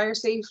around fire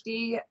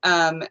safety.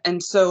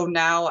 And so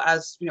now,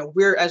 as you know,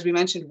 as we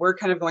mentioned, we're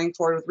kind of going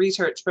forward with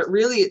research, but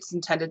really it's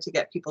intended to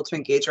get people to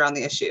engage around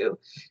the issue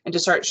and to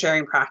start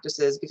sharing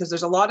practices, because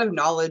there's a lot of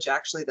knowledge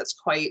actually that's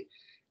quite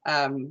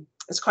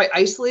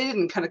isolated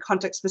and kind of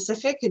context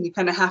specific, and you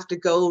kind of have to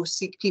go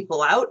seek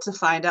people out to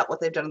find out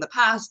what they've done in the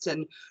past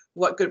and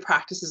what good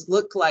practices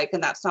look like,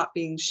 and that's not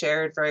being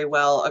shared very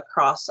well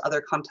across other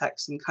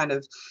contexts, and kind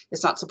of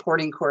it's not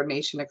supporting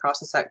coordination across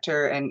the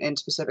sector and in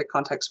specific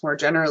contexts more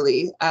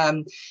generally.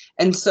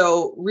 And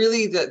so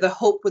really the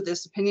hope with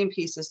this opinion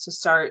piece is to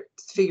start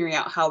figuring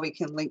out how we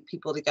can link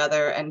people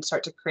together and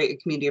start to create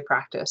a community of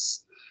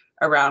practice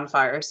around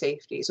fire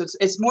safety. So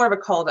it's more of a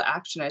call to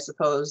action, I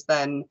suppose,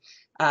 than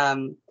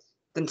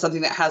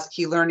something that has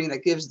key learning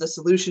that gives the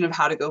solution of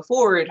how to go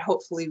forward.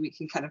 Hopefully we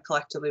can kind of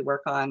collectively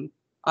work on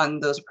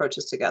those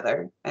approaches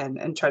together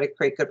and try to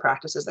create good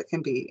practices that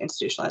can be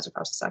institutionalized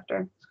across the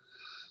sector.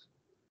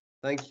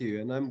 Thank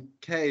you. And I'm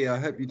Kay, I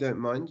hope you don't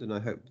mind, and I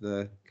hope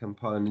the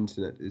Kampalan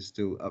internet is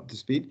still up to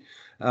speed.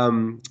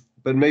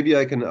 But maybe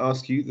I can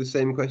ask you the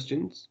same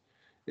questions.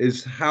 I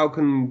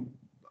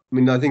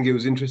think it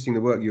was interesting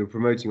the work you were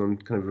promoting on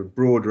kind of a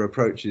broader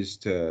approaches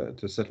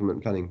to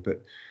settlement planning,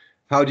 but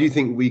how do you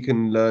think we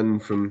can learn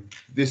from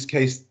this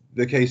case,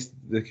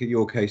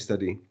 your case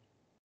study?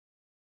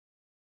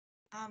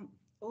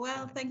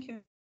 Well, thank you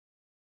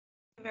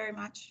very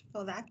much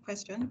for that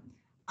question.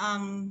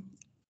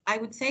 I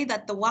would say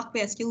that the work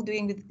we are still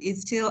doing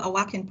is still a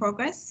work in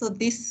progress. So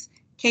this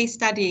case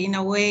study, in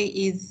a way,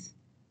 is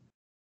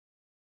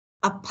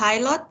a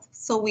pilot.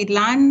 So we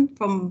learn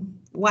from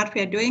what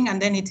we are doing, and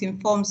then it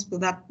informs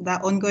the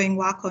ongoing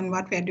work on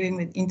what we are doing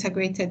with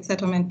integrated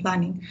settlement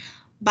planning.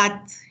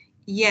 But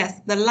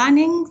yes, the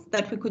learnings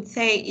that we could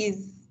say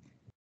is,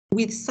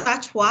 with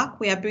such work,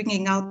 we are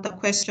bringing out the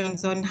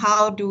questions on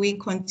how do we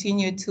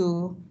continue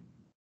to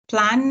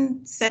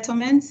plan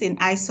settlements in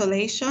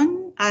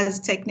isolation as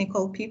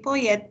technical people,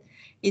 yet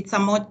it's a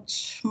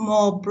much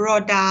more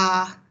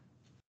broader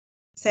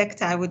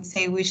sector. I would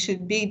say we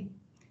should be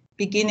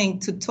beginning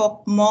to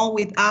talk more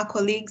with our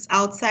colleagues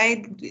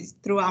outside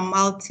through a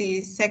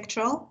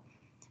multi-sectoral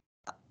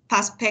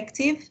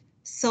perspective.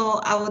 So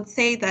I would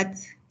say that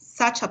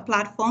such a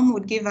platform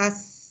would give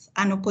us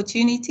an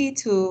opportunity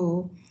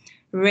to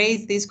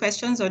raise these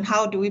questions on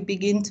how do we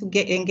begin to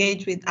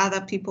engage with other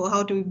people,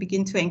 how do we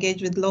begin to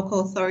engage with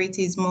local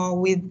authorities more,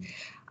 with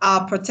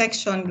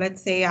protection,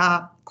 let's say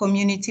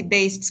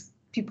community-based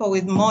people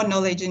with more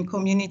knowledge in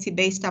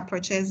community-based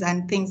approaches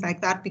and things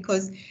like that,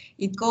 because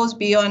it goes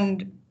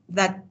beyond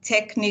the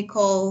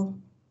technical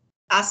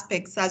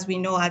aspects, as we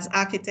know as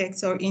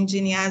architects or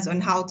engineers, on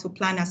how to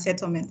plan a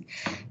settlement.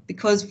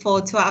 Because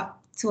for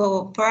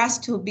us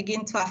to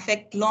begin to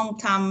affect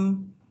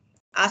long-term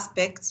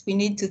aspects, we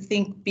need to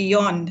think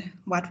beyond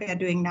what we are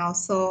doing now.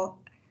 So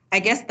I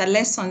guess the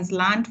lessons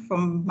learned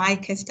from my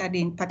case study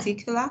in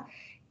particular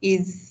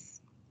is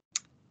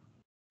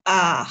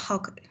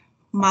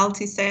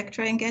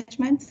multi-sector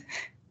engagement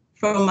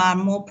from a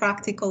more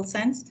practical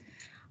sense.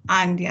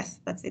 And yes,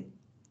 that's it.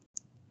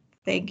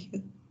 Thank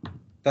you.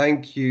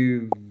 Thank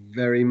you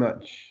very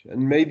much.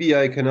 And maybe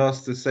I can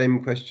ask the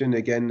same question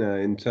again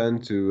in turn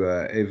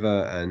to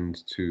Eva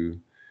and to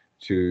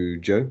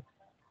Joe.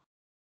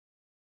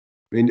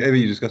 I mean, Eva,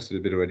 you discussed it a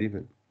bit already,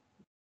 but.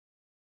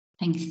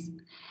 Thanks.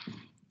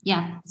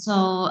 Yeah,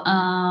 so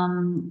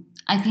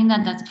I think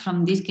that's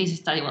from this case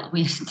study, what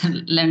we're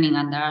still learning,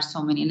 and there are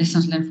so many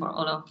lessons learned for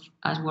all of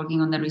us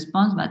working on the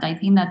response, but I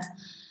think that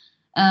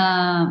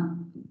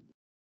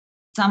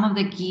some of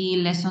the key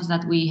lessons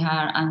that we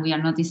are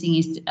noticing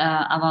is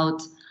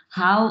about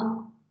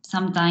how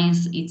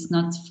sometimes it's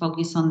not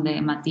focused on the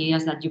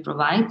materials that you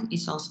provide.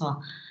 It's also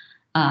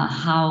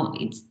how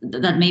it's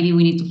that maybe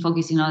we need to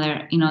focus in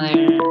other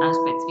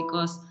aspects,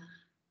 because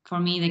for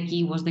me the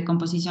key was the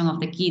composition of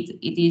the kit.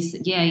 It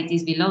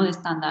is below the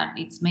standard.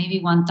 It's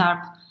maybe one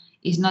tarp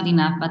is not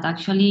enough, but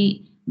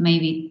actually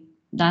maybe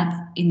that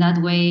in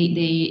that way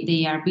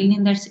they are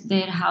building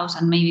their house,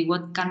 and maybe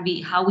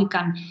how we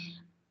can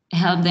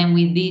help them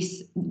with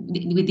this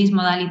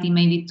modality,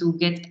 maybe to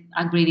get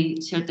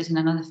upgraded shelters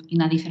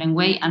in a different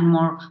way and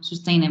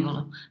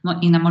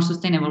in a more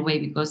sustainable way,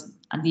 because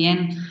at the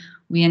end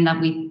we end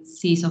up with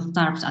seas of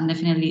tarps, and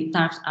definitely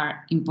tarps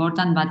are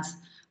important, but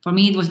for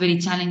me it was very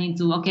challenging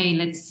to, okay,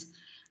 let's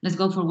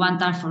go for one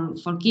tarp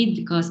per kid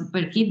because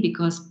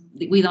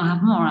we don't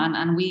have more,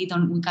 and we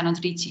cannot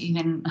reach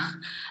even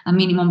a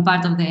minimum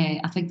part of the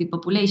affected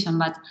population.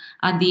 But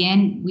at the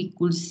end we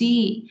could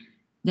see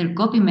their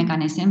coping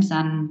mechanisms,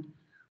 and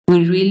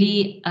we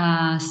really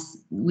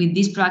with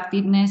this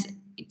proactiveness,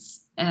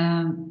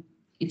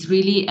 it's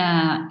really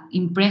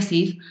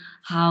impressive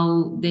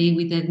how they,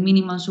 with the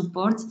minimum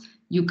support,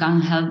 you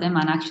can help them,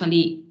 and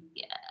actually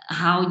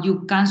how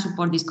you can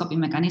support this coping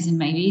mechanism.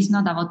 Maybe it's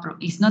not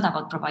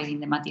about providing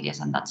the materials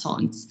and that's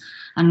all.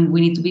 And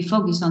we need to be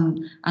focused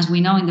on, as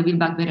we know, in the Build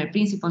Back Better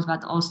principles,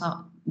 but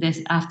also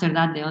after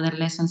that the other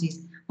lessons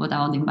is what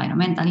about the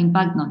environmental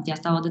impact, not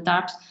just about the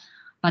tarps,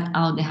 but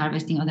about the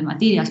harvesting of the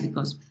materials,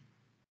 because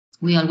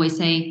we always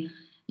say,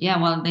 yeah,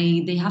 well,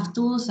 they have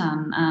tools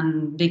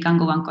and they can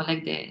go and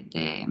collect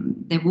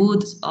the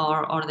woods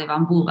or the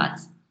bamboo, but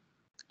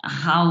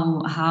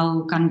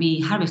how can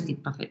be harvested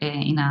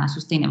in a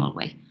sustainable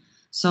way?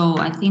 So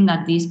I think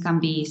that this can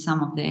be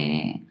some of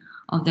the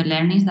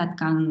learnings that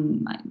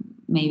can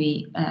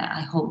maybe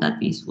I hope that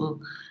this will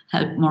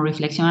help more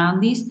reflection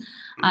around this,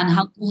 and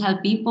how to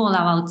help people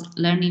about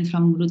learning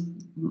from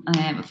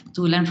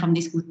to learn from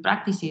these good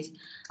practices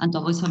and to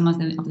avoid some of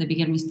the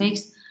bigger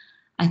mistakes.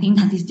 I think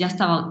that is just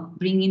about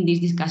bringing these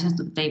discussions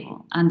to the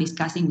table and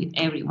discussing with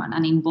everyone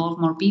and involve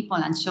more people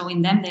and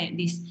showing them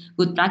these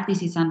good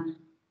practices and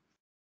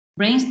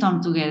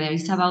brainstorm together.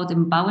 It's about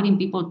empowering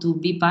people to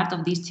be part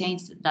of this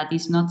change that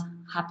is not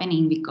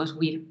happening because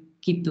we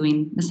keep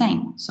doing the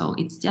same. So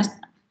it's just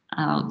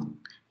about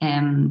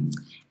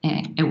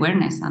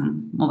awareness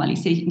and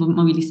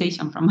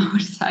mobilization from our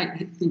side,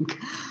 I think.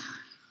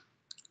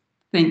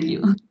 Thank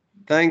you.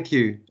 Thank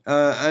you.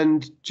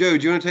 And Joe,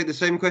 do you want to take the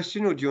same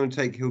question, or do you want to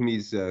take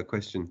Hilmi's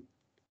question?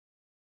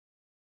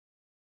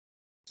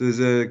 So there's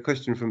a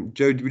question from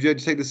Joe. Would you like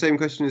to take the same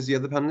question as the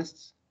other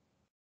panelists?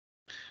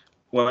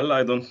 Well,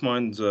 I don't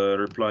mind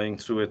replying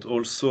to it.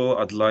 Also,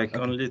 I'd like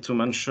only to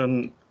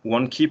mention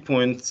one key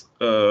point,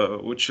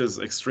 which is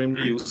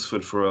extremely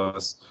useful for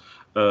us,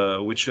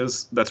 which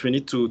is that we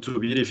need to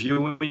be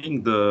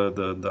reviewing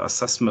the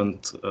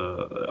assessment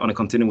on a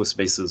continuous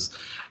basis.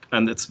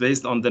 And it's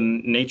based on the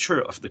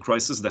nature of the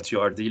crisis that you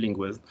are dealing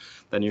with.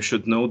 Then you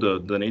should know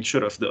the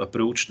nature of the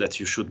approach that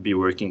you should be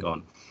working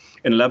on.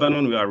 In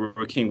Lebanon, we are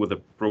working with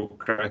a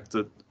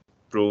protracted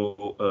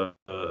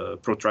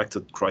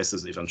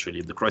crisis.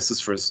 Eventually, the crisis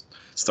first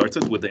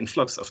started with the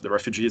influx of the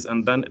refugees,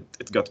 and then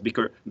it got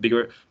bigger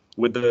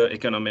with the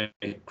economic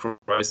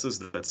crisis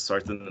that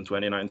started in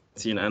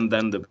 2019, and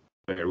then the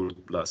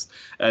Beirut blast.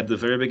 At the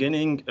very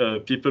beginning,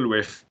 people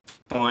were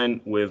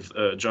fine with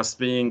just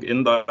being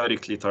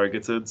indirectly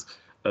targeted,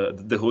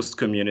 the host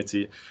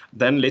community.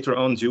 Then later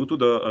on, due to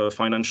the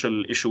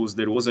financial issues,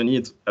 there was a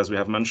need, as we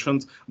have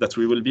mentioned, that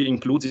we will be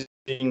including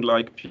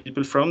like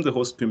people from the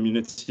host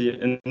community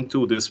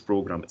into this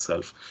program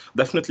itself.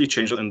 Definitely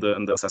changes in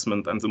the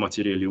assessment and the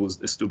material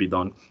used is to be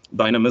done.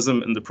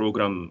 Dynamism in the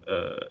program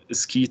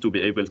is key to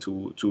be able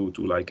to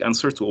like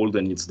answer to all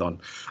the needs done.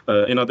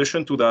 In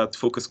addition to that,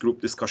 focus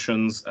group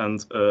discussions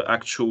and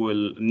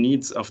actual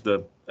needs of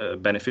the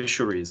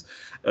beneficiaries,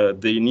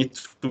 they need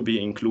to be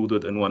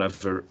included in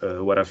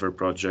whatever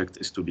project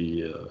is to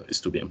be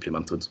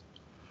implemented.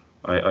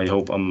 I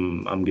hope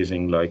I'm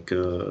giving like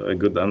a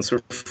good answer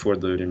for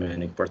the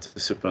remaining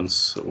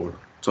participants, or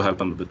to help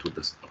them a bit with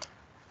this.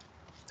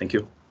 Thank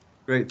you.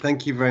 Great,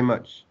 thank you very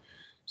much.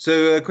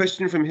 So a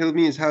question from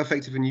Hilmi is how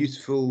effective and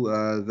useful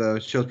the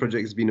Shelter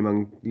Project has been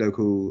among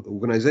local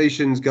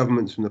organizations,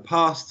 governments from the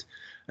past,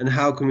 and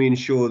how can we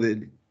ensure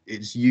that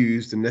it's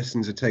used and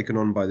lessons are taken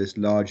on by this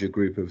larger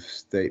group of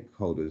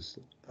stakeholders?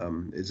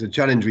 It's a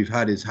challenge we've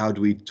had, is how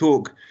do we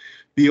talk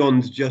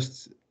beyond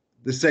just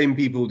the same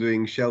people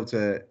doing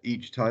shelter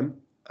each time.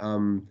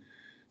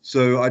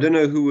 So I don't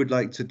know who would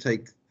like to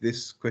take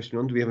this question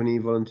on. Do we have any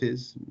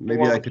volunteers?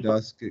 Maybe I could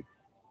ask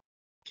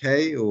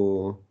Kay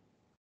or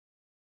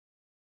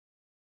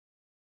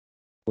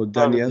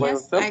Danielle.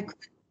 Yes, I could.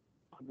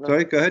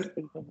 Sorry, go ahead.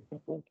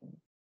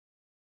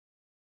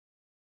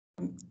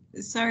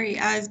 Sorry,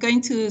 I was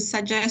going to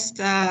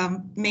suggest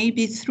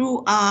maybe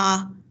through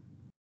our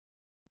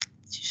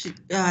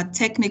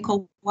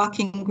technical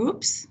working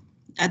groups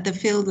at the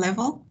field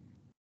level,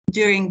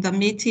 during the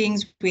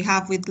meetings we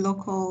have with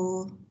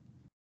local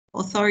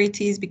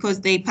authorities, because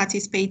they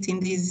participate in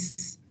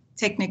these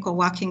technical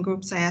working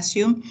groups, I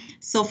assume.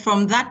 So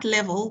from that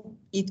level,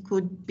 it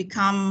could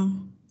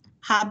become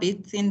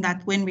habit in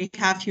that when we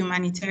have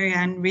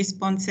humanitarian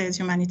responses,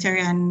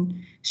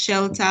 humanitarian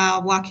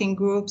shelter working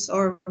groups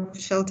or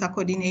shelter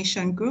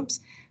coordination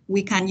groups,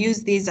 we can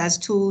use these as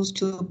tools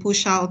to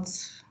push out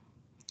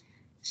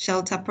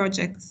shelter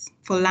projects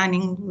for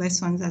learning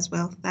lessons as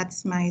well.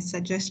 That's my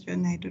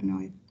suggestion. I don't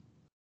know if.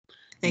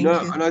 Thank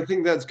you. And I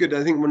think that's good.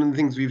 I think one of the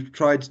things we've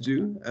tried to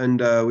do, and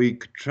we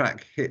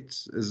track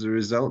hits as a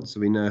result, so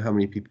we know how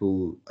many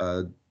people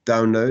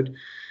download,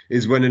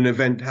 is when an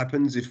event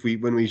happens.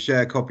 When we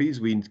share copies,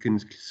 we can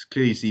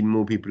clearly see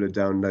more people are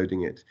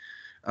downloading it.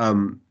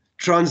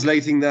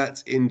 Translating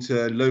that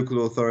into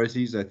local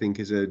authorities, I think,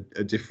 is a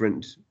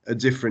different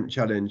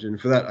challenge,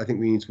 and for that, I think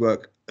we need to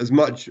work as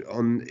much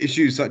on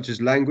issues such as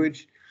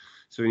language.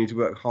 So we need to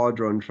work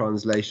harder on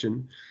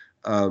translation,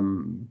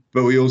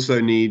 but we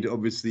also need,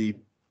 obviously,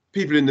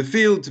 people in the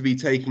field to be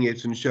taking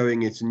it and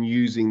showing it and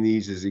using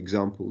these as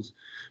examples.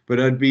 But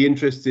I'd be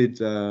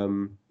interested,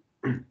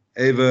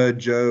 Eva,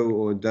 Joe,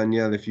 or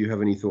Danielle, if you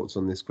have any thoughts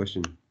on this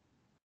question.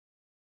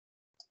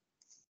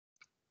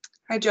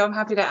 Hi, Joe, I'm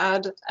happy to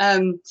add.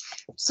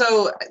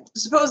 So I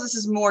suppose this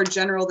is more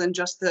general than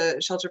just the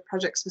shelter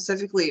project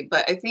specifically,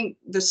 but I think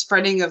the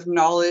spreading of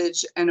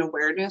knowledge and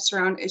awareness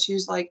around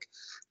issues like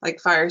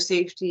fire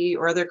safety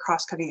or other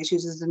cross-cutting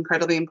issues is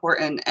incredibly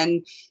important.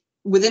 And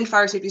within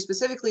fire safety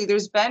specifically,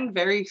 there's been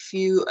very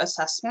few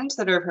assessments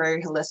that are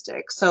very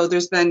holistic. So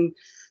there's been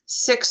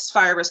 6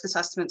 fire risk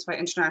assessments by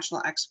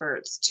international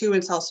experts, 2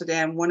 in South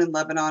Sudan, 1 in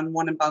Lebanon,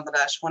 1 in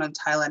Bangladesh, 1 in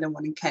Thailand, and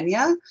 1 in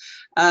Kenya.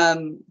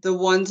 The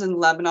ones in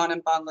Lebanon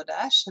and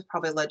Bangladesh have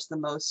probably led to the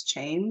most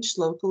change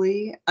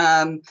locally.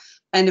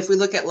 And if we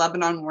look at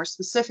Lebanon more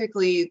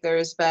specifically,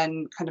 there's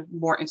been kind of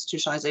more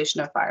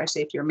institutionalization of fire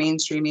safety or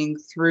mainstreaming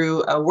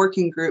through a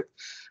working group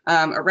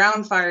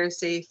around fire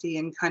safety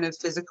and kind of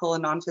physical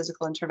and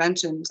non-physical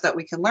interventions that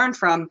we can learn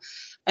from.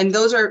 And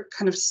those are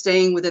kind of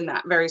staying within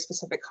that very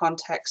specific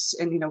context.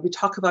 And, you know, we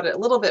talk about it a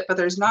little bit, but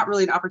there's not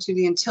really an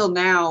opportunity until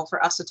now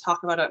for us to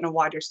talk about it on a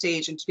wider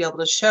stage and to be able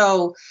to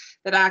show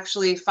that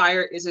actually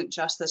fire isn't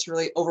just this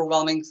really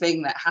overwhelming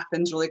thing that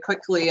happens really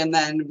quickly and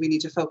then we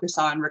need to focus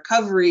on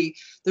recovery.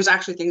 There's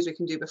actually things we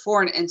can do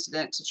before an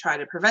incident to try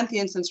to prevent the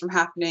incidents from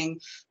happening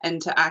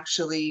and to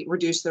actually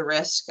reduce the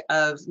risk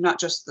of not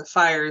just the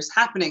fires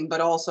happening,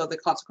 but also the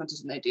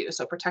consequences when they do.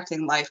 So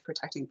protecting life,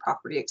 protecting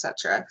property,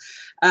 etc.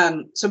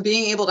 So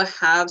being able to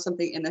have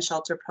something in the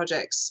Shelter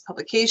Project's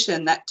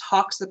publication that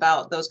talks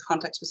about those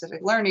context-specific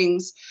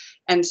learnings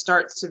and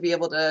starts to be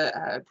able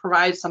to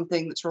provide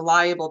something that's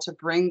reliable to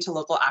bring to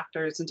local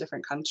actors in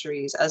different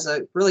countries as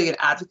a really an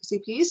advocacy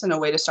piece and a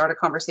way to start a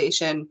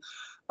conversation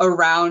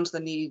around the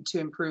need to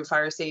improve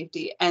fire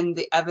safety and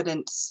the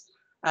evidence,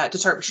 to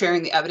start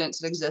sharing the evidence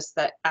that exists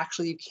that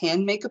actually you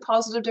can make a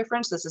positive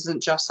difference. This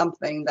isn't just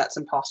something that's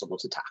impossible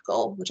to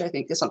tackle, which I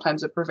think is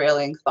sometimes a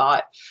prevailing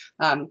thought,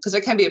 because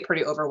it can be a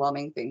pretty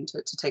overwhelming thing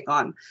to take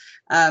on.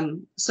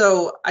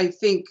 So I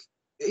think,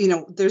 you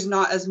know, there's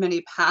not as many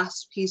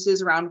past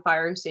pieces around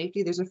fire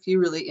safety. There's a few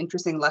really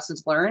interesting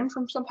lessons learned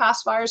from some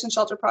past fires and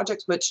shelter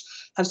projects, which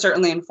have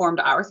certainly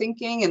informed our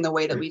thinking and the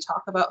way that we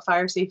talk about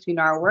fire safety in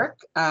our work,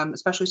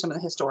 especially some of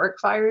the historic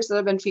fires that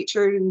have been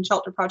featured in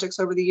shelter projects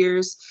over the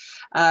years.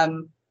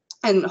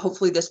 And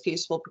hopefully this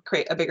piece will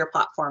create a bigger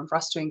platform for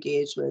us to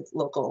engage with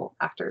local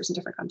actors in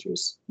different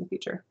countries in the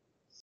future.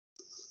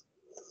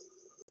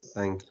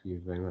 Thank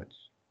you very much.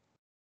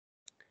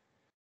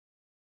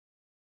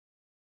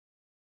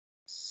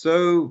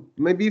 So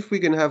maybe if we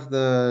can have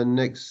the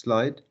next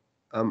slide.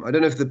 I don't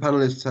know if the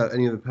panelists have,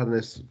 any of the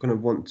panelists kind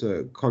of want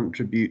to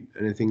contribute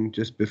anything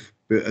just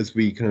as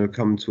we kind of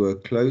come to a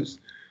close.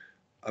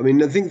 I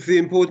mean, I think the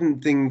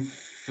important thing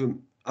for,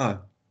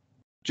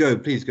 Joe,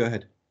 please go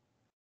ahead.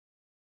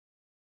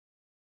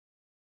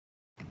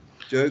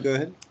 Joe, go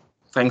ahead.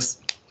 Thanks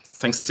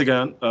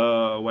again.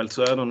 Well,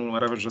 to add on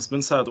whatever just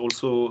been said,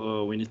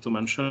 also we need to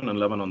mention in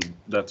Lebanon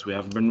that we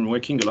have been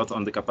working a lot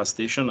on the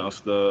capacitation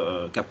of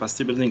the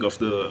capacity building of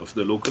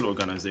the local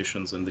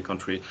organizations in the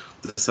country.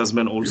 This has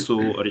been also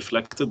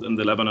reflected in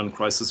the Lebanon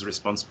Crisis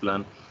Response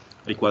Plan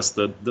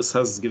requested. This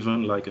has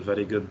given like a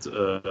very good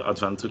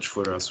advantage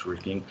for us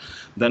working.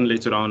 Then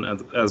later on,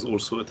 as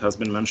also it has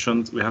been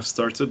mentioned, we have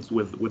started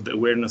with the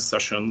awareness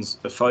sessions.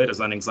 The fire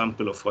is an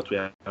example of what we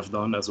have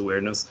done as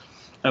awareness.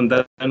 And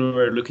then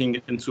we're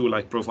looking into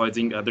like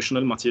providing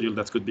additional material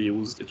that could be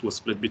used. It was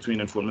split between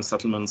informal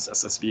settlements,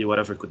 SSB,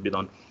 whatever could be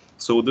done.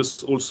 So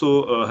this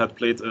also had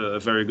played a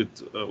very good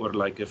or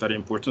like a very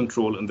important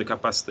role in the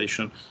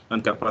capacitation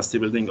and capacity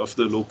building of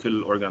the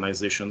local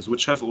organizations,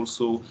 which have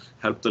also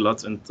helped a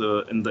lot in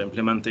the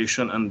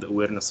implementation and the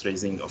awareness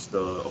raising of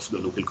the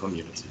local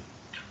community.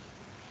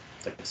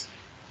 Thanks.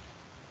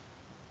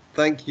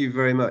 Thank you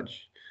very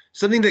much.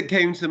 Something that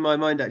came to my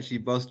mind actually,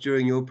 boss,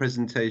 during your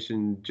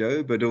presentation,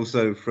 Joe, but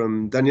also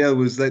from Danielle,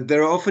 was that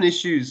there are often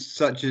issues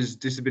such as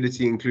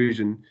disability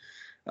inclusion,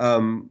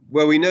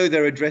 where we know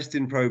they're addressed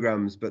in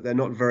programs, but they're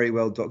not very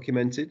well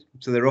documented.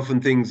 So they're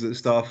often things that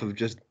staff have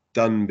just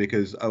done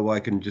because, oh, I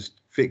can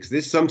just fix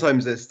this.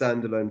 Sometimes they're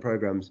standalone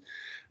programs.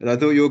 And I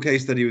thought your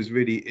case study was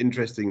really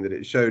interesting, that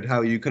it showed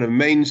how you kind of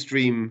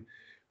mainstreaming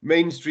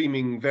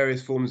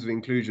various forms of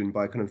inclusion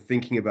by kind of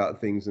thinking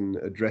about things and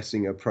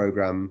addressing a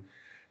program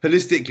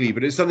holistically,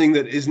 but it's something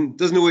that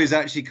doesn't always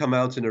actually come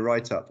out in a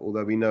write-up,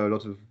 although we know a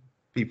lot of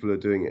people are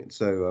doing it.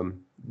 So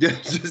yeah,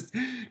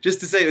 just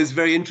to say, it was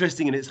very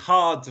interesting, and it's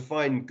hard to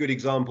find good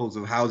examples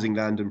of housing,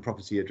 land and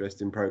property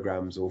addressed in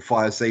programs, or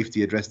fire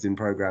safety addressed in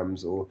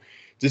programs, or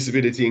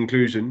disability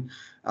inclusion,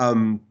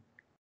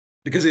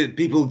 because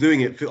people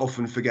doing it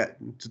often forget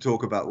to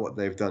talk about what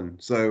they've done.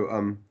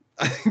 So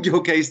I think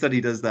your case study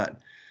does that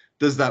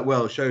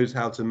well, shows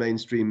how to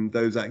mainstream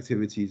those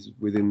activities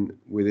within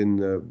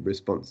the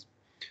response.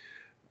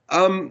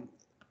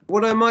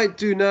 What I might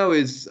do now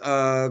is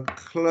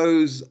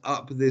close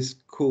up this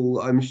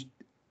call.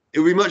 It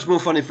would be much more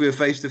fun if we were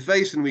face to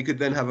face, and we could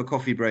then have a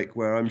coffee break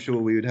where I'm sure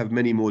we would have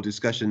many more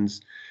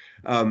discussions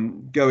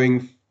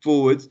going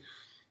forward.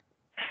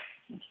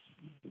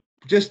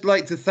 Just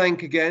like to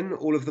thank again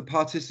all of the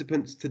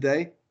participants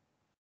today.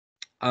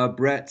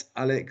 Brett,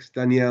 Alex,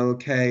 Danielle,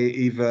 Kay,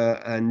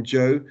 Eva, and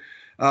Joe.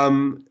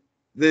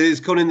 There's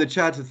gone in the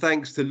chat a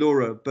thanks to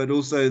Laura, but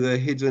also the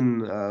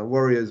hidden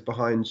warriors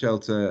behind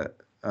Shelter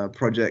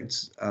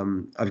projects.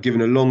 I've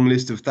given a long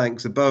list of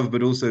thanks above,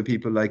 but also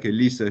people like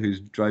Elisa, who's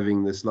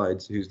driving the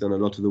slides, who's done a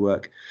lot of the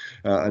work,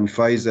 and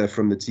Faiza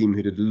from the team,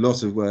 who did a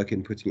lot of work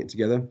in putting it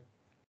together.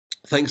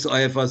 Thanks to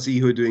IFRC,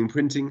 who are doing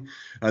printing.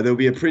 There'll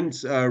be a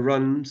print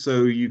run,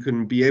 so you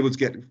can be able to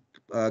get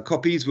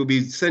copies. We'll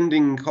be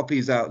sending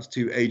copies out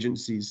to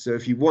agencies. So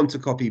if you want a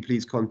copy,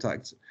 please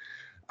contact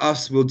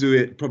us. We'll do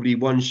it probably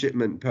one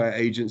shipment per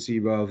agency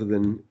rather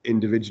than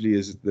individually,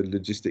 as the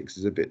logistics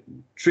is a bit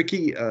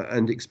tricky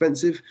and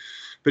expensive.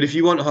 But if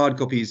you want hard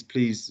copies,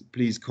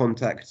 please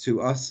contact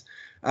to us.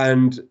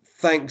 And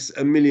thanks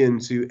a million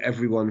to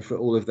everyone for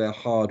all of their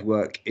hard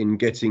work in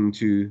getting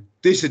to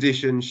this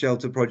edition,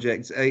 Shelter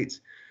Project 8.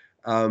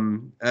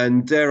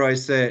 And dare I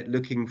say it,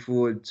 looking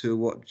forward to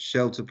what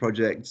Shelter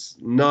Project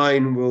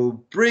 9 will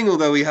bring,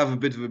 although we have a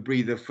bit of a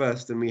breather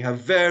first, and we have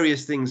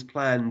various things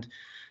planned,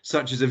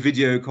 such as a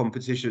video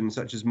competition,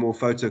 such as more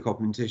photo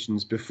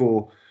competitions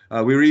before.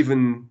 We were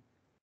even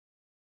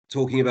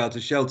talking about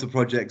a Shelter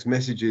Projects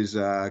messages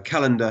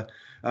calendar.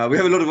 We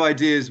have a lot of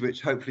ideas,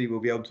 which hopefully we'll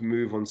be able to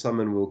move on some,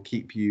 and we'll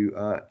keep you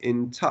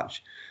in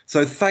touch.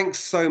 So thanks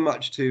so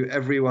much to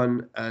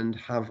everyone, and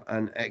have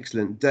an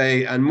excellent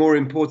day. And more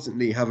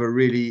importantly, have a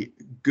really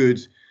good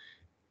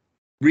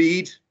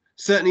read.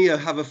 Certainly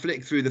have a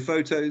flick through the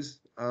photos.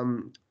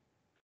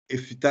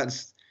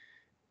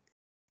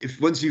 If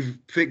once you've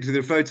flicked through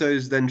the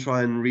photos, then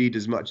try and read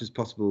as much as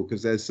possible,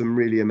 because there's some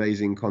really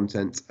amazing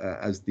content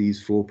as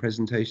these 4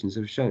 presentations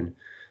have shown.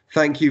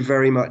 Thank you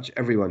very much,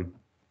 everyone.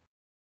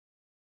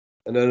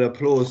 And an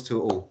applause to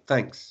all.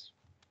 Thanks.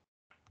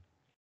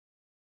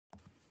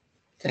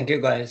 Thank you,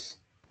 guys.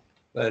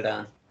 Well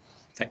done.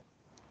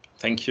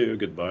 Thank you.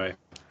 Goodbye.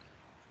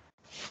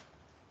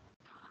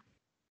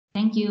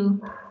 Thank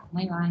you.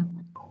 Bye-bye.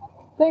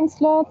 Thanks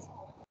a lot.